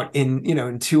about in, you know,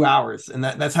 in 2 hours, and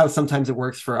that's how sometimes it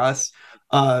works for us.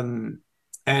 But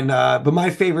my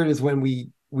favorite is when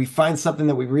we find something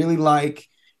that we really like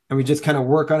and we just kind of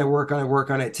work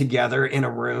on it together in a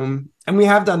room. And we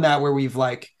have done that where we've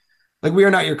like We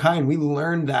Are Not Your Kind, we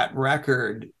learned that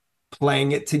record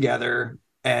playing it together,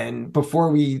 and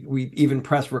before we even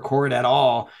press record at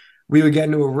all, we would get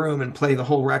into a room and play the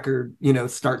whole record, you know,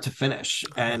 start to finish.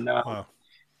 And Wow.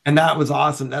 and that was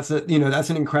awesome. That's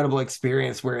an incredible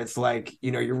experience where it's like,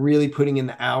 you know, you're really putting in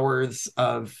the hours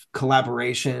of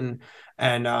collaboration.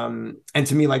 And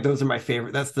to me, like, those are my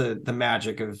favorite. That's the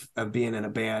magic of being in a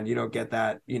band. You don't get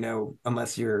that, you know,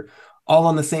 unless you're all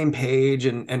on the same page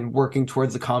and working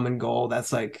towards a common goal. That's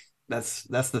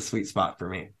the sweet spot for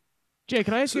me. Jay,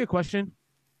 can I ask you a question?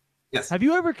 Yes. Have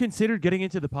you ever considered getting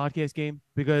into the podcast game?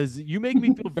 Because you make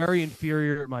me feel very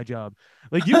inferior at my job.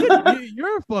 Like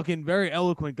you're a fucking very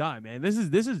eloquent guy, man. This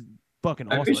is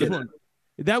fucking awesome.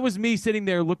 That was me sitting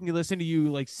there listening to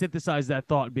you like synthesize that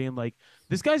thought and being like,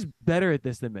 this guy's better at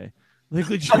this than me. Like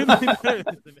legitimately better at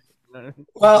this than me.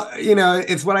 Well, you know,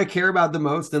 it's what I care about the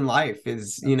most in life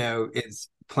is, you know, is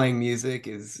playing music,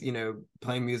 is, you know,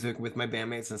 playing music with my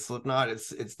bandmates and Slipknot.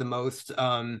 It's the most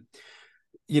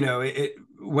you know,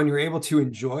 when you're able to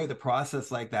enjoy the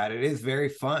process like that, it is very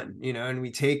fun, you know. And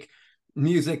we take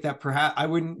music that perhaps I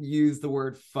wouldn't use the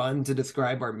word fun to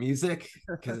describe our music,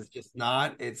 because it's just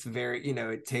not. It's very, you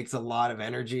know, it takes a lot of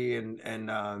energy and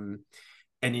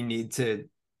you need to,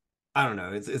 I don't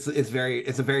know, it's a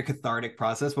very cathartic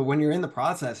process. But when you're in the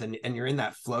process and you're in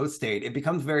that flow state, it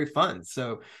becomes very fun.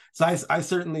 So I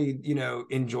certainly, you know,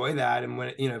 enjoy that. And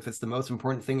when, you know, if it's the most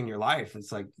important thing in your life,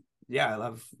 it's like, yeah, I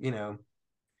love, you know,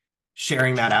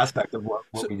 sharing that aspect of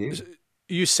what we do.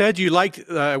 You said you like,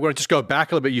 I want to just go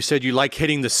back a little bit. You said you like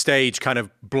hitting the stage, kind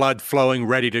of blood flowing,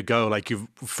 ready to go, like you've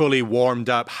fully warmed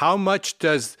up. How much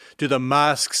do the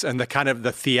masks and the kind of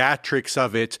the theatrics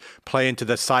of it play into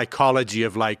the psychology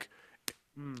of like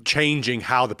changing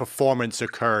how the performance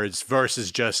occurs versus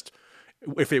just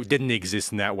if it didn't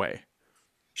exist in that way?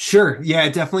 Sure. Yeah,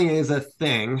 it definitely is a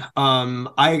thing.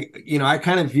 I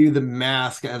kind of view the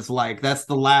mask as like, that's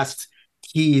the last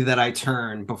key that I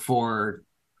turn before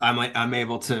I'm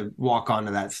able to walk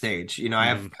onto that stage. You know, I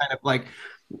have kind of like,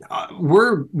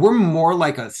 we're more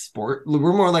like a sport.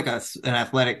 We're more like an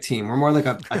athletic team. We're more like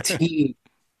a team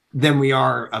than we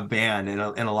are a band in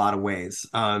a lot of ways.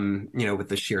 You know, with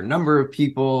the sheer number of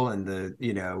people and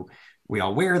you know, we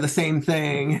all wear the same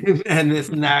thing and this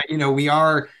and that. You know,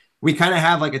 we kind of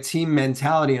have like a team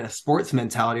mentality and a sports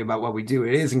mentality about what we do.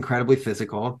 It is incredibly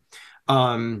physical.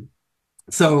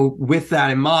 So with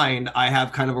that in mind, I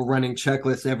have kind of a running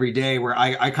checklist every day where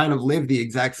I kind of live the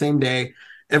exact same day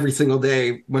every single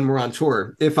day when we're on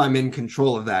tour, if I'm in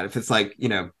control of that. If it's like, you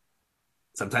know,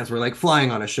 sometimes we're like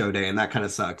flying on a show day and that kind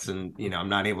of sucks. And, you know, I'm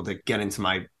not able to get into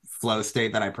my flow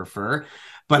state that I prefer,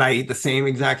 but I eat the same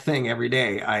exact thing every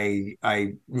day. I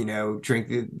you know, drink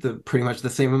the pretty much the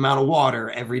same amount of water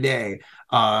every day.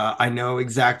 I know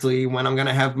exactly when I'm going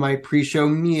to have my pre-show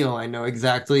meal. I know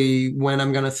exactly when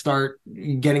I'm going to start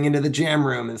getting into the jam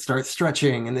room and start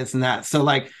stretching and this and that. So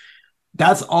like,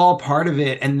 that's all part of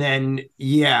it. And then,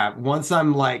 yeah, once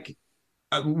I'm like,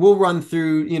 we'll run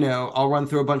through, you know, I'll run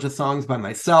through a bunch of songs by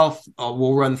myself.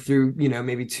 We'll run through, you know,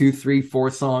 maybe 2, 3,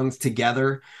 4 songs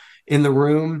together in the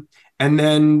room. And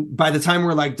then by the time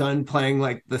we're like done playing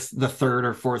like the third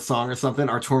or fourth song or something,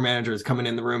 our tour manager is coming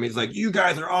in the room. He's like, you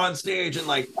guys are on stage in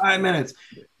like 5 minutes.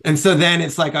 And so then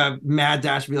it's like a mad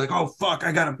dash to be like, oh, fuck,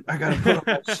 I gotta put on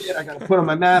my shit. I gotta put on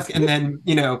my mask. And then,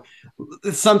 you know,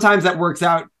 sometimes that works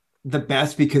out the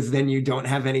best because then you don't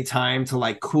have any time to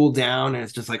like cool down. And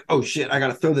it's just like, oh shit, I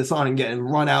gotta throw this on and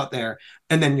run out there.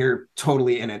 And then you're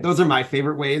totally in it. Those are my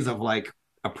favorite ways of like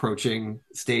approaching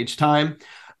stage time.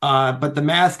 But the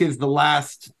mask is the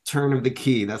last turn of the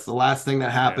key. That's the last thing that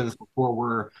happens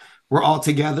before we're all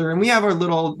together. And we have our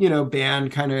little, you know,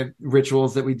 band kind of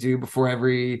rituals that we do before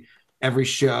every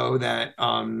show that,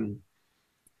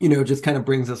 you know, just kind of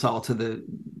brings us all to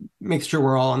make sure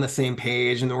we're all on the same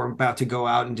page and that we're about to go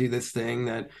out and do this thing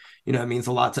that, you know, it means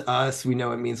a lot to us. We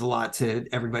know it means a lot to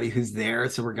everybody who's there.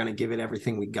 So we're going to give it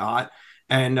everything we got.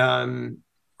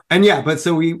 yeah, but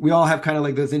so we all have kind of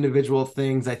like those individual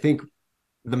things. I think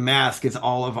the mask is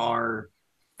all of our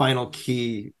final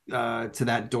key to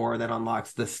that door that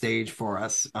unlocks the stage for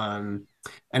us. And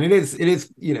it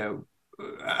is,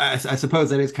 I suppose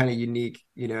that is kind of unique,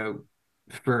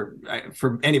 for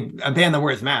a band that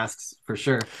wears masks, for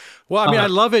sure. Well, I mean, I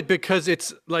love it because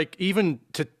it's like, even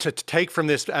to take from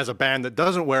this as a band that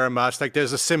doesn't wear a mask, like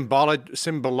there's a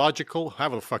symbological, how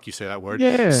the fuck you say that word?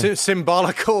 Yeah.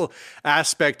 Symbolical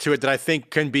aspect to it that I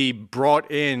think can be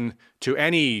brought in to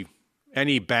any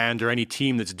band or any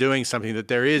team that's doing something, that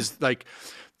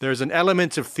there's an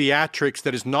element of theatrics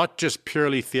that is not just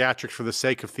purely theatrics for the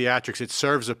sake of theatrics. It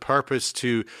serves a purpose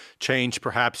to change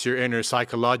perhaps your inner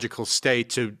psychological state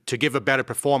to give a better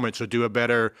performance or do a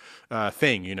better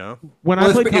thing, When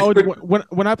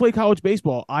I played college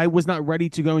baseball, I was not ready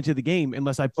to go into the game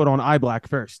unless I put on eye black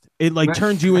first. It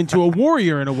turns you into a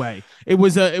warrior in a way. It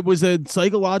was a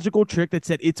psychological trick that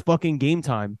said it's fucking game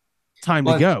time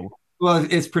to go. Well,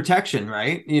 it's protection,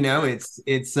 right?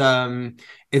 It's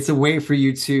a way for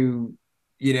you to,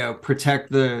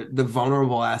 protect the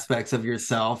vulnerable aspects of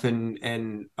yourself, and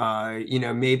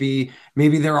maybe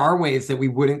there are ways that we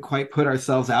wouldn't quite put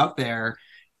ourselves out there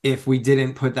if we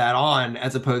didn't put that on,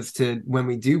 as opposed to when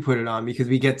we do put it on, because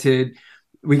we get to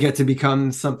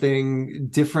become something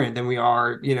different than we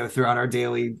are, throughout our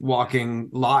daily walking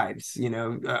lives.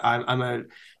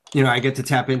 I get to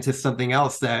tap into something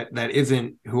else that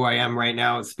isn't who I am right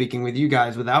now, speaking with you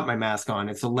guys without my mask on.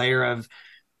 It's a layer of,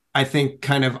 I think,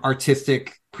 kind of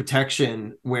artistic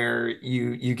protection where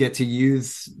you get to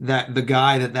use the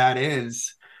guy that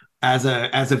is as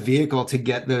a vehicle to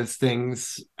get those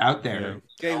things out there.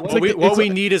 Yeah. What we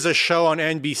need is a show on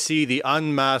NBC, The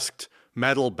Unmasked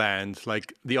Metal Band,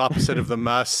 like the opposite of the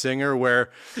Masked Singer,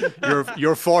 where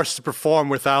you're forced to perform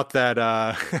without that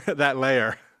that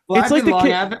layer. Well,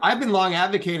 I've been long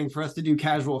advocating for us to do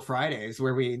Casual Fridays,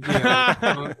 where we,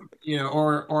 or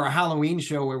a Halloween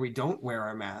show where we don't wear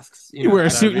our masks. You wear a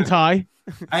suit and tie.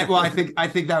 I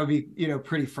think that would be,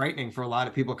 pretty frightening for a lot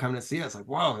of people coming to see us. Like,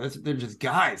 whoa, they're just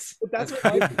guys. But that's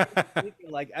what I'm thinking.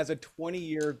 Like, as a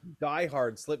 20-year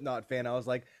diehard Slipknot fan, I was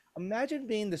like, imagine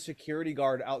being the security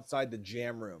guard outside the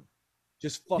jam room,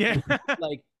 just fucking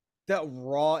like. That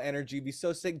raw energy be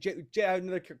so sick. Jay, I have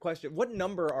another question. What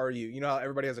number are you? You know how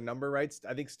everybody has a number, right?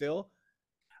 I think still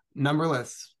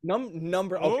numberless.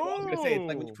 Number. Okay, I was gonna say it's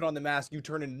like when you put on the mask, you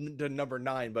turn into number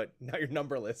 9, but now you're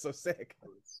numberless. So sick.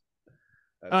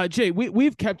 Jay,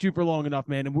 we've kept you for long enough,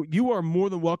 man, and you are more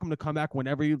than welcome to come back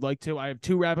whenever you'd like to. I have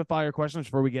 2 rapid fire questions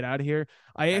before we get out of here.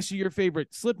 I asked you your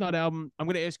favorite Slipknot album. I'm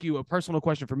going to ask you a personal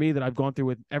question for me that I've gone through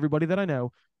with everybody that I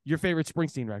know. Your favorite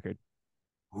Springsteen record?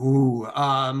 Ooh,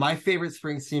 my favorite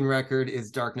Springsteen record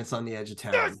is Darkness on the Edge of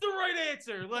Town. That's the right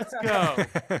answer. Let's go.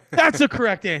 That's the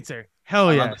correct answer.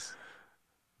 Hell yes.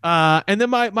 And then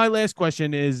my last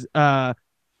question is, how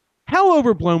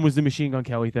overblown was the Machine Gun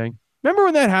Kelly thing? Remember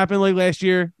when that happened like last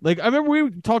year? Like, I remember we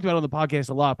talked about it on the podcast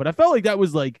a lot, but I felt like that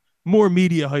was like more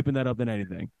media hyping that up than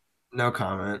anything. No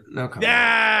comment.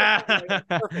 Yeah. Perfect.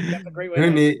 That's a great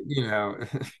way.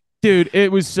 Dude,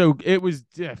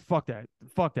 fuck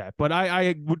that. But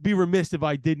I would be remiss if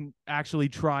I didn't actually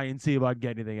try and see if I could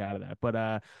get anything out of that. But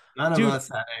none of us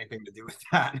had anything to do with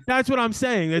that. That's what I'm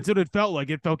saying. That's what it felt like.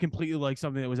 It felt completely like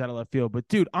something that was out of left field. But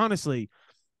dude, honestly,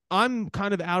 I'm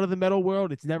kind of out of the metal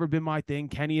world. It's never been my thing.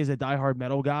 Kenny is a diehard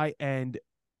metal guy, and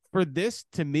for this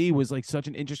to me was like such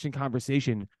an interesting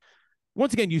conversation.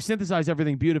 Once again, you synthesize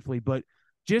everything beautifully, but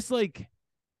just like,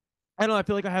 I don't know, I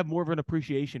feel like I have more of an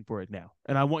appreciation for it now.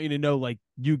 And I want you to know, like,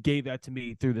 you gave that to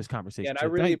me through this conversation. Yeah, and I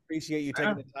really appreciate you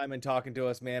taking the time and talking to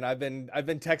us, man. I've been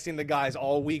texting the guys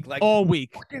all week. We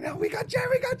got Jay.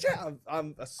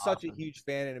 I'm such a huge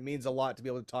fan, and it means a lot to be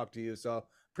able to talk to you. So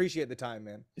appreciate the time,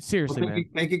 man. Seriously, man.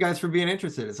 Thank you guys for being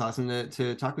interested. It's awesome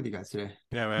to talk with you guys today.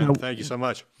 Yeah, man. Thank you so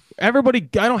much. Everybody,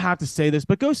 I don't have to say this,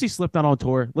 but go see Slipknot on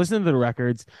tour. Listen to the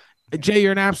records. Jay,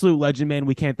 you're an absolute legend, man.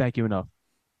 We can't thank you enough.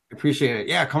 Appreciate it.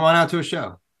 Yeah, come on out to a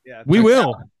show. Yeah, we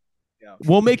will. Yeah.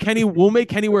 We'll make Kenny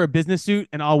wear a business suit,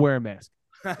 and I'll wear a mask.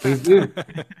 Please do.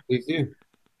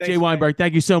 Jay Weinberg,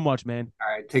 thank you so much, man.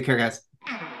 All right, take care, guys.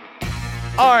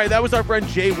 All right, that was our friend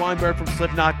Jay Weinberg from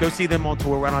Slipknot. Go see them on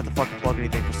tour. I don't have to fucking plug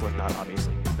anything for Slipknot,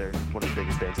 obviously. They're one of the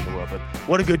biggest bands in the world, but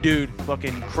what a good dude.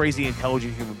 Fucking crazy,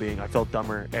 intelligent human being. I felt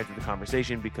dumber after the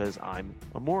conversation because I'm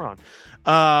a moron.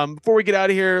 Before we get out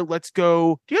of here, let's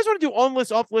go. Do you guys want to do on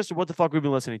list, off list, or what the fuck we've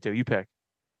been listening to? You pick.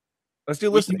 Let's do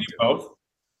listening to both.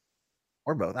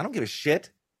 Or both. I don't give a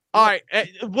shit. All right,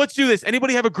 let's do this.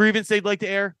 Anybody have a grievance they'd like to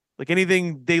air? Like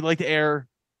anything they'd like to air?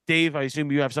 Dave, I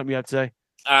assume you have something you have to say.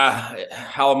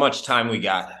 How much time we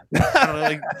got? I don't know,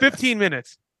 like 15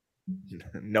 minutes.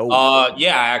 No.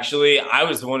 Yeah, actually, I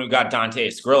was the one who got Dante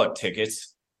Skrillex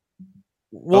tickets.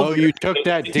 Well, you took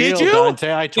that deal, you?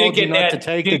 Dante. I told you not to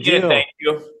take the Didn't get a deal. thank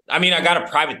you. I mean, I got a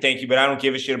private thank you, but I don't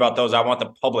give a shit about those. I want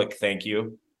the public thank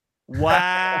you.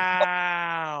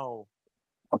 Wow.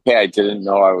 Okay, I didn't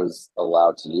know I was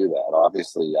allowed to do that.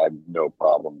 Obviously, I have no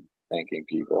problem thanking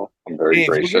people. I'm very Dave,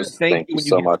 you'll get a gracious. Thank you when you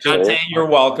so get- much. Dante, Dave. you're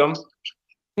welcome.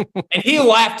 And he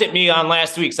laughed at me on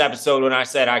last week's episode when I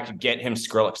said I could get him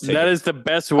Skrillex tickets. That is the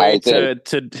best way I to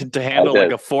did. handle I like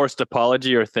did. a forced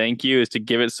apology or thank you is to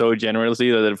give it so generously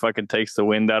that it fucking takes the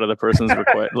wind out of the person's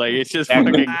request. Like it just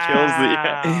fucking kills the.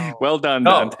 Wow. Well done,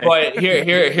 No, Dante. but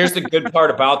here's the good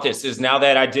part about this is now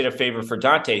that I did a favor for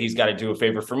Dante, he's got to do a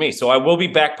favor for me. So I will be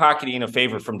back pocketing a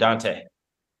favor from Dante.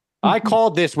 I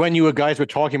called this when you guys were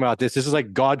talking about this. This is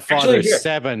like Godfather Actually, here.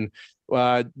 7.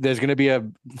 There's going to be a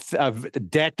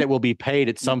debt that will be paid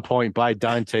at some point by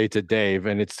Dante to Dave,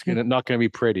 and it's not going to be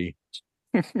pretty.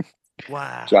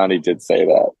 Wow. Johnny did say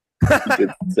that. He did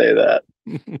say that.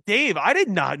 Dave, I did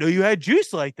not know you had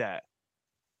juice like that.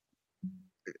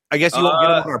 I guess you won't get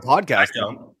him on our I podcast.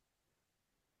 don't.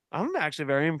 I'm actually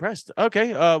very impressed.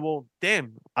 Okay. Well,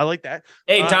 damn. I like that.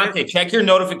 Hey, Dante, check your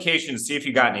notifications, see if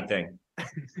you got anything.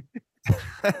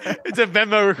 It's a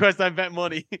Venmo request. I bet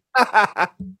money.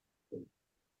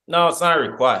 No, it's not a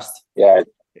request. Yeah,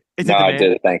 It's no, a I demand.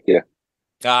 did it. Thank you.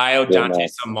 I owe Yeah, Dante man.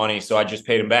 some money, so I just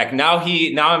paid him back. Now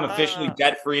I'm officially Ah.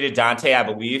 debt free to Dante, I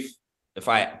believe, if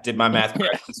I did my math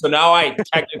correctly. So now I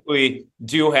technically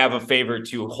do have a favor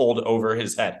to hold over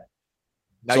his head.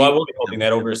 Now So you- I will be holding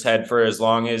that over his head for as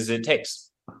long as it takes.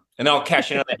 And I'll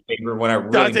cash in on that favor when I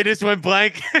really. Dante just went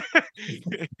blank.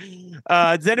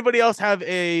 Does anybody else have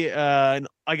I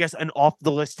guess an off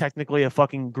the list, technically a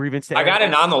fucking grievance? To I got air?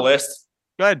 it on the list.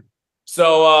 Good.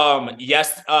 So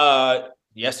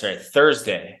yesterday,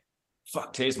 Thursday.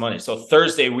 Fuck, today's Monday. So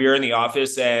Thursday we were in the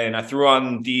office and I threw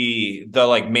on the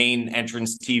like main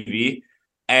entrance TV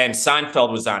and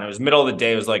Seinfeld was on. It was middle of the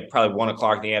day. It was like probably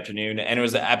 1:00 in the afternoon. And it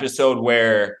was an episode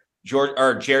where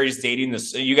Jerry's dating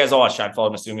this. You guys all watch Seinfeld,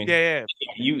 I'm assuming. Yeah.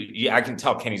 I can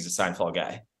tell Kenny's a Seinfeld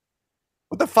guy.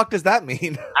 What the fuck does that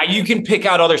mean? You can pick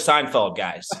out other Seinfeld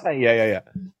guys. Yeah.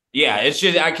 Yeah, it's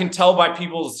just I can tell by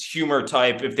people's humor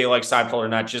type if they like Seinfeld or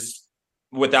not, just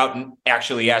without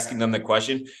actually asking them the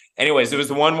question. Anyways, it was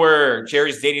the one where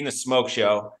Jerry's dating the smoke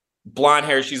show, blonde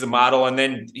hair, she's a model, and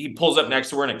then he pulls up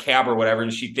next to her in a cab or whatever,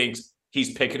 and she thinks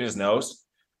he's picking his nose.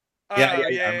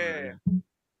 Yeah.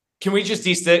 Can we just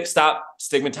stop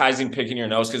stigmatizing picking your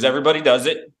nose? Because everybody does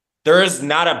it. There is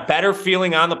not a better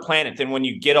feeling on the planet than when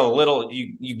you get a little,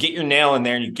 you get your nail in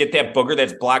there and you get that booger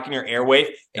that's blocking your airway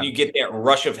and you get that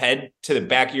rush of head to the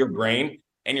back of your brain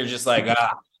and you're just like,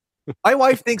 My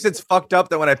wife thinks it's fucked up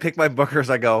that when I pick my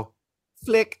bookers, I go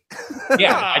flick.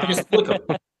 yeah, I just flick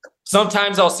them.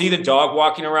 Sometimes I'll see the dog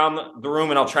walking around the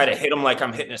room and I'll try to hit him like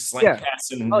I'm hitting a slant Yeah.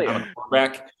 pass and Oh, yeah. I'm a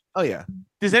quarterback. Oh yeah.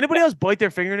 Does anybody else bite their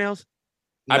fingernails?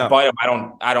 I No. bite them.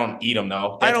 I don't eat them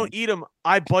though. I don't eat them.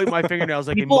 I bite my fingernails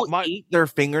like People my. eat their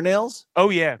fingernails. Oh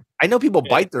yeah. I know people Yeah.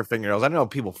 bite their fingernails. I don't know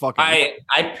people fucking.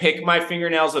 I pick my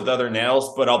fingernails with other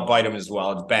nails, but I'll bite them as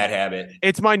well. It's a bad habit.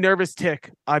 It's my nervous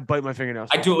tick. I bite my fingernails.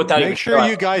 I do it without even Make sure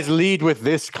you guys lead with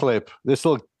this clip. This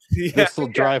will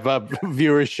drive up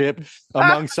viewership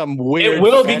among some weird. It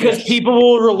will because fetish people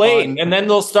will relate, on- and then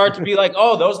they'll start to be like,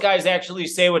 "Oh, those guys actually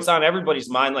say what's on everybody's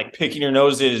mind. Like picking your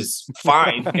nose is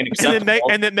fine and and then,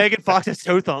 acceptable." and then Megan Fox has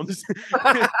toe thumbs.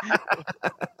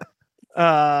 Do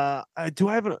I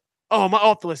have an? Oh, my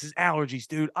off the list is allergies,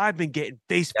 dude. I've been getting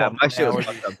face Yeah, bumped my from shit was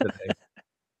allergies. fucked up today.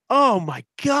 Oh my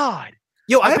god.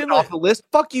 Yo, I I've have been it off the list.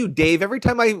 Fuck you, Dave. Every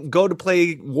time I go to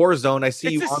play Warzone, I see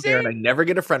It's you the on there, and I same. never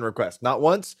get a friend request. Not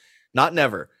once, not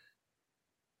never.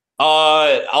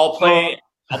 I'll play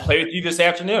with you this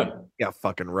afternoon. Yeah,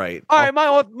 fucking right. All right, my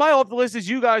off the list is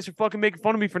you guys for fucking making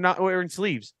fun of me for not wearing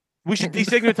sleeves. We should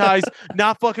destigmatize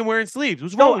not fucking wearing sleeves.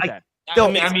 What's wrong with that? No, I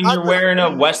it's mean not you're wearing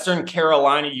a Western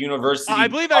Carolina University. I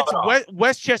believe that's cover-up.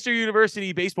 Westchester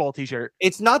University baseball T-shirt.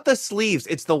 It's not the sleeves;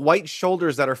 it's the white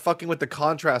shoulders that are fucking with the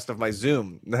contrast of my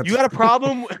Zoom. That's, You got a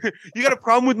problem? You got a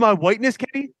problem with my whiteness,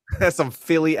 Kenny? that's some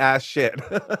Philly ass shit.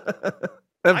 Them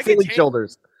I get Philly tan-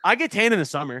 shoulders. I get tan in the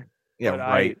summer. Yeah, but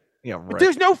right. Yeah, But right.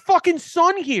 there's no fucking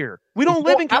sun here. We don't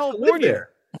live in have to live California.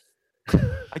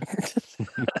 there.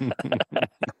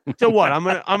 So what? I'm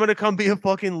gonna come be a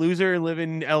fucking loser and live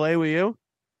in LA with you?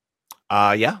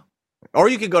 Yeah. Or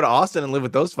you could go to Austin and live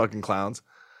with those fucking clowns.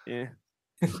 Yeah.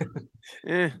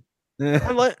 Yeah.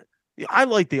 I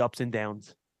like the ups and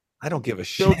downs. I don't give a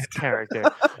shit. Builds character.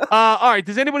 All right.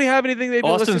 Does anybody have anything they've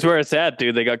been Austin's listening? where it's at,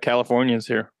 dude. They got Californians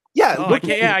here. Yeah, Oh,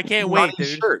 I can't wait,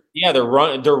 dude. Shirt. Yeah, they're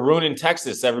ruining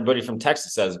Texas. Everybody from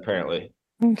Texas says apparently.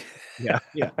 Yeah.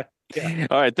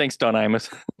 All right, thanks, Don Imus.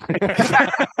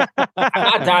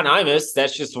 Not Don Imus.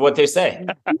 That's just what they say.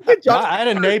 I had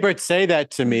a neighbor say that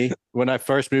to me when I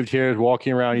first moved here.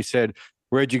 Walking around, he said,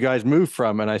 "Where'd you guys move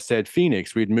from?" And I said,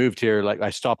 "Phoenix." We'd moved here. Like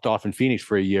I stopped off in Phoenix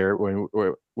for a year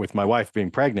with my wife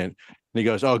being pregnant. And he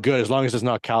goes, "Oh, good. As long as it's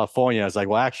not California." I was like,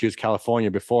 "Well, actually, it's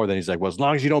California before." Then he's like, "Well, as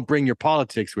long as you don't bring your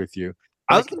politics with you."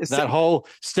 Like, that whole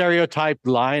stereotype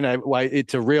line,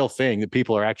 it's a real thing that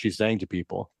people are actually saying to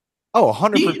people. Oh,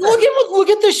 100%. Look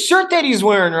at the shirt that he's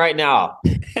wearing right now.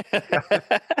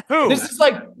 Who? This is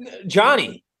like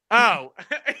Johnny. Oh.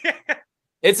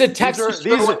 It's a Texas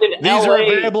These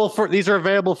are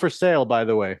available for sale, by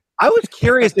the way. I was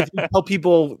curious if you tell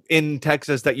people in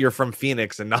Texas that you're from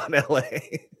Phoenix and not LA.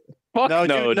 Fuck No,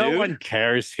 no, no dude. one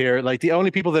cares here. Like the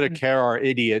only people that care are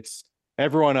idiots.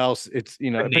 Everyone else, it's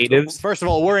natives. First of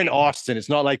all, we're in Austin. It's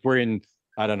not like we're in,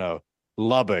 I don't know,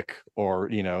 Lubbock or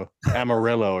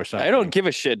Amarillo or something. I don't give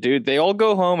a shit, dude. They all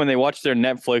go home and they watch their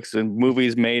Netflix and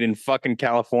movies made in fucking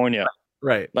California.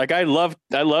 Right. Like I love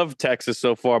Texas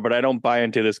so far, but I don't buy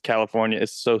into this California.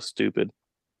 It's so stupid.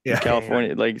 Yeah.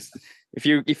 California, like if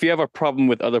you have a problem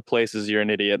with other places, you're an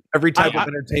idiot. Every type of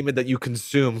entertainment that you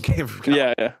consume came from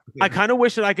California. Yeah. I kind of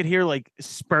wish that I could hear like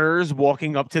Spurs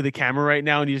walking up to the camera right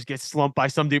now and you just get slumped by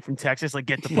some dude from Texas. Like,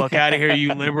 get the fuck out of here,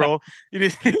 you liberal. You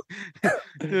just,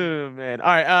 oh, man. All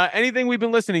right. Anything we've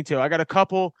been listening to? I got a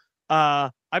couple.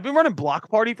 I've been running Block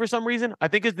Party for some reason. I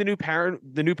think it's the new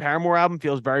Paramore album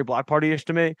feels very Block Party-ish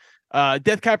to me.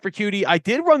 Death Cab for Cutie. I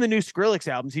did run the new Skrillex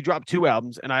albums. He dropped 2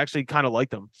 albums, and I actually kind of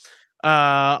liked them.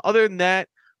 Other than that,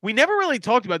 we never really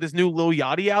talked about this new Lil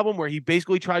Yachty album where he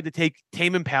basically tried to take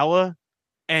Tame Impala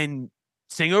and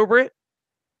sing over it.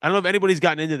 I don't know if anybody's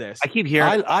gotten into this. I keep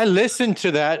hearing. I listened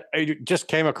to that. I just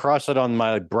came across it on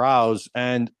my browse,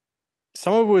 and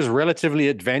some of it was relatively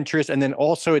adventurous, and then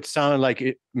also it sounded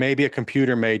like maybe a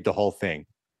computer made the whole thing.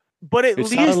 But it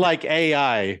sounded like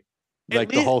AI, like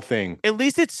the whole thing. At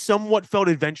least it somewhat felt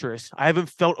adventurous. I haven't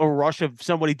felt a rush of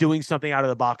somebody doing something out of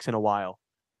the box in a while.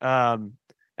 And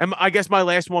I guess my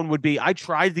last one would be I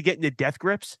tried to get into Death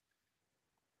Grips.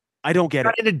 I don't get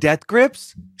it. Into Death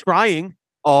Grips? Trying.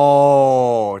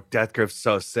 Oh, Death Grips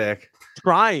so sick.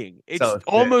 Trying. It's So sick.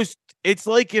 almost it's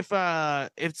like if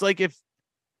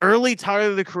early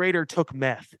Tyler the Creator took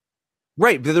meth.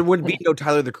 Right, but there wouldn't be no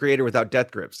Tyler the Creator without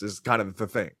Death Grips is kind of the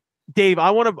thing. Dave, I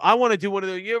want to do one of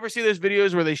those. You ever see those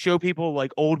videos where they show people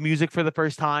like old music for the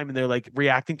first time and they're like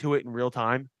reacting to it in real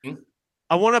time? Mm-hmm.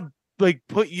 I want to like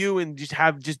put you and just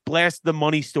blast The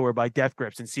Money Store by Death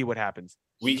Grips and see what happens.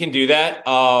 We can do that.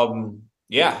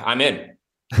 Yeah, I'm in.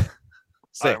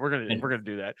 All right, we're gonna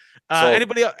do that.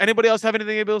 So- Anybody else have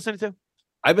anything you've been listening to?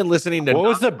 I've been listening to. What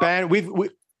was the band?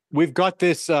 We've got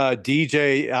this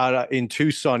DJ out in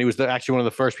Tucson. He was actually one of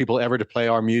the first people ever to play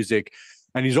our music,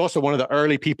 and he's also one of the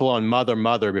early people on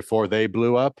Mother before they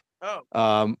blew up.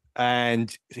 Oh.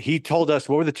 And he told us,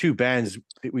 what were the 2 bands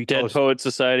we Dead Poet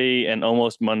Society and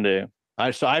Almost Monday.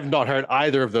 So I've not heard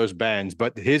either of those bands,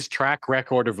 but his track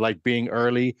record of like being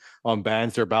early on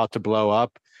bands they're about to blow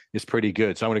up is pretty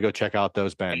good. So I'm gonna go check out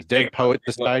those bands. Dead Poet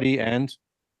Society and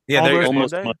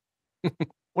Almost Monday.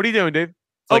 What are you doing, Dave?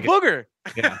 Like Booger.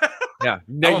 Yeah.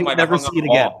 Never see it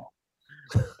again.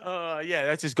 Yeah,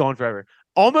 that's just gone forever.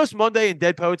 Almost Monday and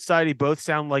Dead Poet Society both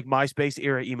sound like MySpace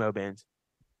era emo bands.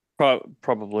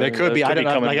 Probably. They could be. I don't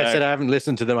know. coming Like I back. said, I haven't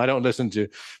listened to them. I don't listen to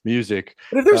music.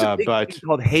 But if there's a big but thing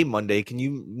called Hey Monday, can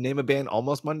you name a band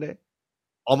Almost Monday?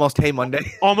 Almost Hey Monday?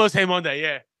 Almost Hey Monday,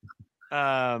 yeah.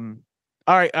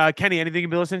 All right, Kenny, anything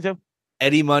you've been listening to?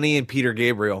 Eddie Money and Peter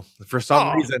Gabriel. For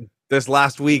some reason, this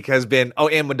last week has been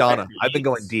and Madonna. I've been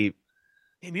going deep.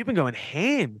 Damn, you've been going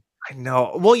ham. I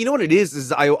know. Well, you know what it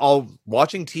is I'll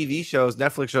watching TV shows,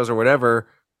 Netflix shows or whatever,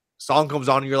 song comes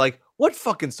on and you're like, what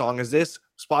fucking song is this?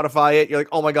 Spotify it. You're like,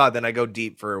 oh my God. Then I go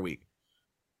deep for a week.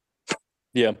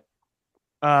 Yeah.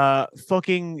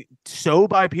 Fucking So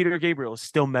by Peter Gabriel is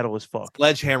still metal as fuck.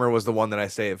 Sledgehammer was the one that I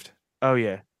saved. Oh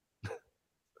yeah.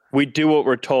 We Do What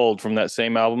We're Told from that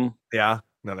same album. Yeah.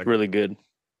 Really good.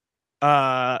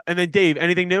 And then Dave,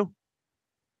 anything new?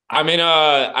 I mean,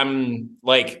 I'm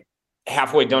like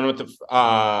halfway done with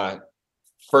the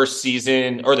first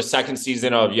season or the second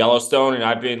season of Yellowstone, and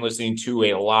I've been listening to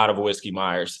a lot of Whiskey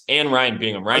Myers and Ryan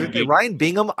Bingham. Ryan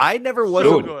Bingham. I never was.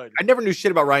 Dude. I never knew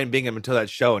shit about Ryan Bingham until that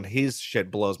show, and his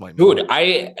shit blows my mind. Dude,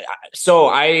 I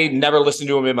never listened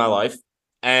to him in my life,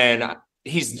 and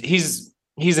he's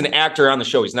an actor on the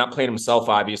show. He's not playing himself,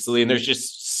 obviously, and there's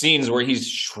just scenes where he's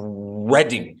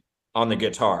shredding on the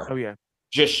guitar. Oh yeah.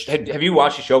 Just have you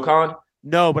watched the show, Colin?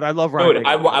 No, but I love Ryan. Dude,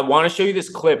 I want to show you this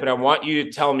clip, and I want you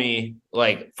to tell me,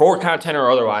 like, for content or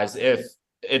otherwise, if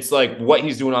it's like what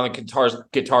he's doing on the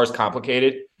guitar is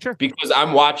complicated. Sure. Because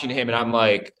I'm watching him, and I'm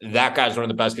like, that guy's one of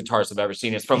the best guitarists I've ever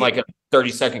seen. It's from like a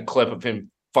 30-second clip of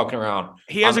him fucking around.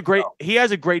 He has a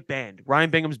great band. Ryan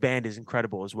Bingham's band is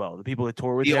incredible as well. The people that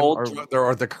tour with him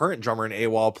or the current drummer in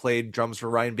AWOL played drums for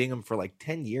Ryan Bingham for like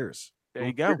 10 years. There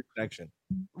you go. Connection.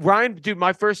 Ryan, dude,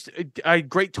 my first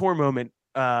great tour moment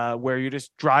where you're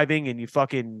just driving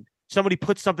and somebody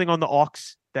puts something on the aux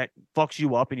that fucks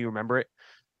you up and you remember it.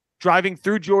 Driving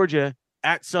through Georgia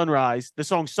at sunrise, the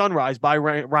song Sunrise by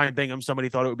Ryan Bingham. Somebody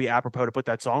thought it would be apropos to put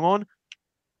that song on.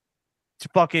 It's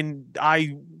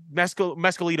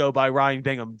Mescalito by Ryan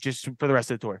Bingham just for the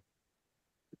rest of the tour.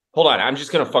 Hold on. I'm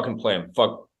just going to fucking play him.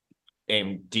 Fuck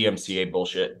AIM DMCA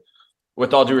bullshit.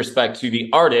 With all due respect to the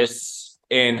artists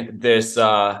in this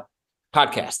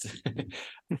podcast.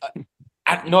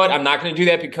 You know what? I'm not going to do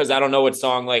that because I don't know what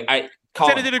song. Like,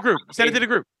 send it to the group. Send it to the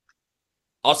group.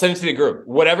 I'll send it to the group.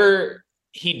 Whatever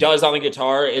he does on the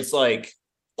guitar, it's like,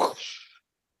 whoosh,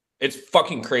 it's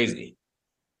fucking crazy.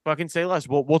 Fucking say less.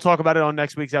 We'll talk about it on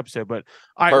next week's episode. But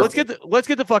all right, let's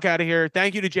get the fuck out of here.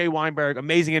 Thank you to Jay Weinberg.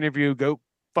 Amazing interview. Go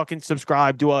fucking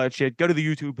subscribe. Do all that shit. Go to the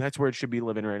YouTube. That's where it should be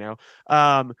living right now.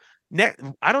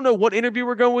 I don't know what interview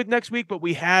we're going with next week, but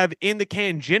we have in the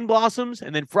can Gin Blossoms,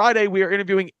 and then Friday we are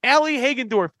interviewing Allie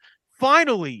Hagendorf.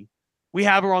 Finally, we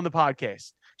have her on the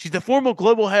podcast. She's the former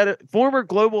global head of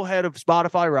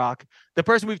Spotify Rock, the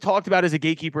person we've talked about as a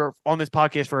gatekeeper on this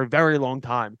podcast for a very long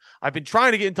time. I've been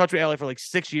trying to get in touch with Allie for like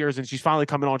 6 years, and she's finally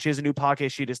coming on. She has a new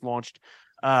podcast she just launched.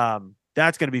 That's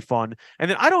going to be fun. And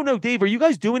then I don't know, Dave, are you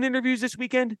guys doing interviews this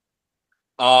weekend?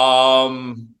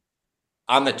 On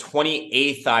the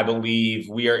 28th, I believe,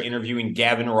 we are interviewing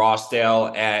Gavin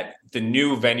Rossdale at the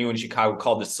new venue in Chicago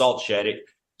called the Salt Shed.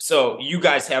 So you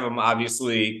guys have them,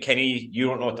 obviously. Kenny, you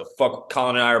don't know what the fuck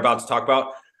Colin and I are about to talk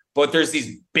about, but there's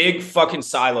these big fucking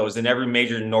silos in every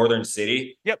major northern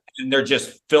city. Yep. And they're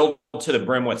just filled to the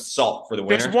brim with salt for the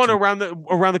winter. There's one around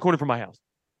the corner from my house.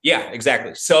 Yeah,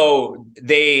 exactly. So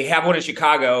they have one in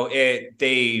Chicago.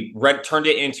 They turned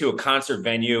it into a concert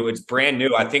venue. It's brand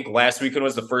new. I think last weekend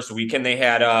was the first weekend they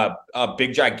had a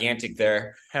big gigantic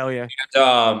there. Hell yeah.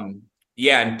 And,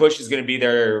 and Bush is going to be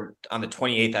there on the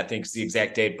 28th, I think is the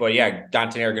exact date. But yeah,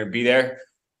 Dante and I are going to be there.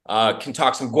 Can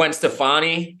talk some Gwen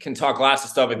Stefani, can talk lots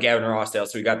of stuff with Gavin Rossdale.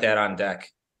 So we got that on deck.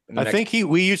 I think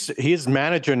his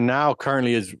manager now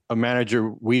currently is a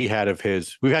manager we had of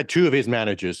his. We've had two of his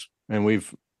managers, and we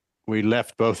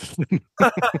left both of them.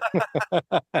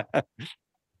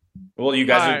 Well, you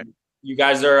guys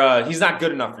are he's not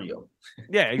good enough for you.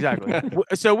 Yeah, exactly.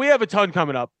 So we have a ton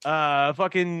coming up.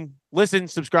 Fucking listen,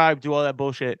 subscribe, do all that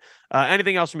bullshit.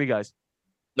 Anything else from you guys?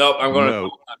 Nope, I'm going to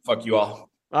fuck you all.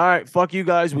 All right, fuck you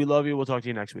guys. We love you. We'll talk to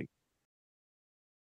you next week.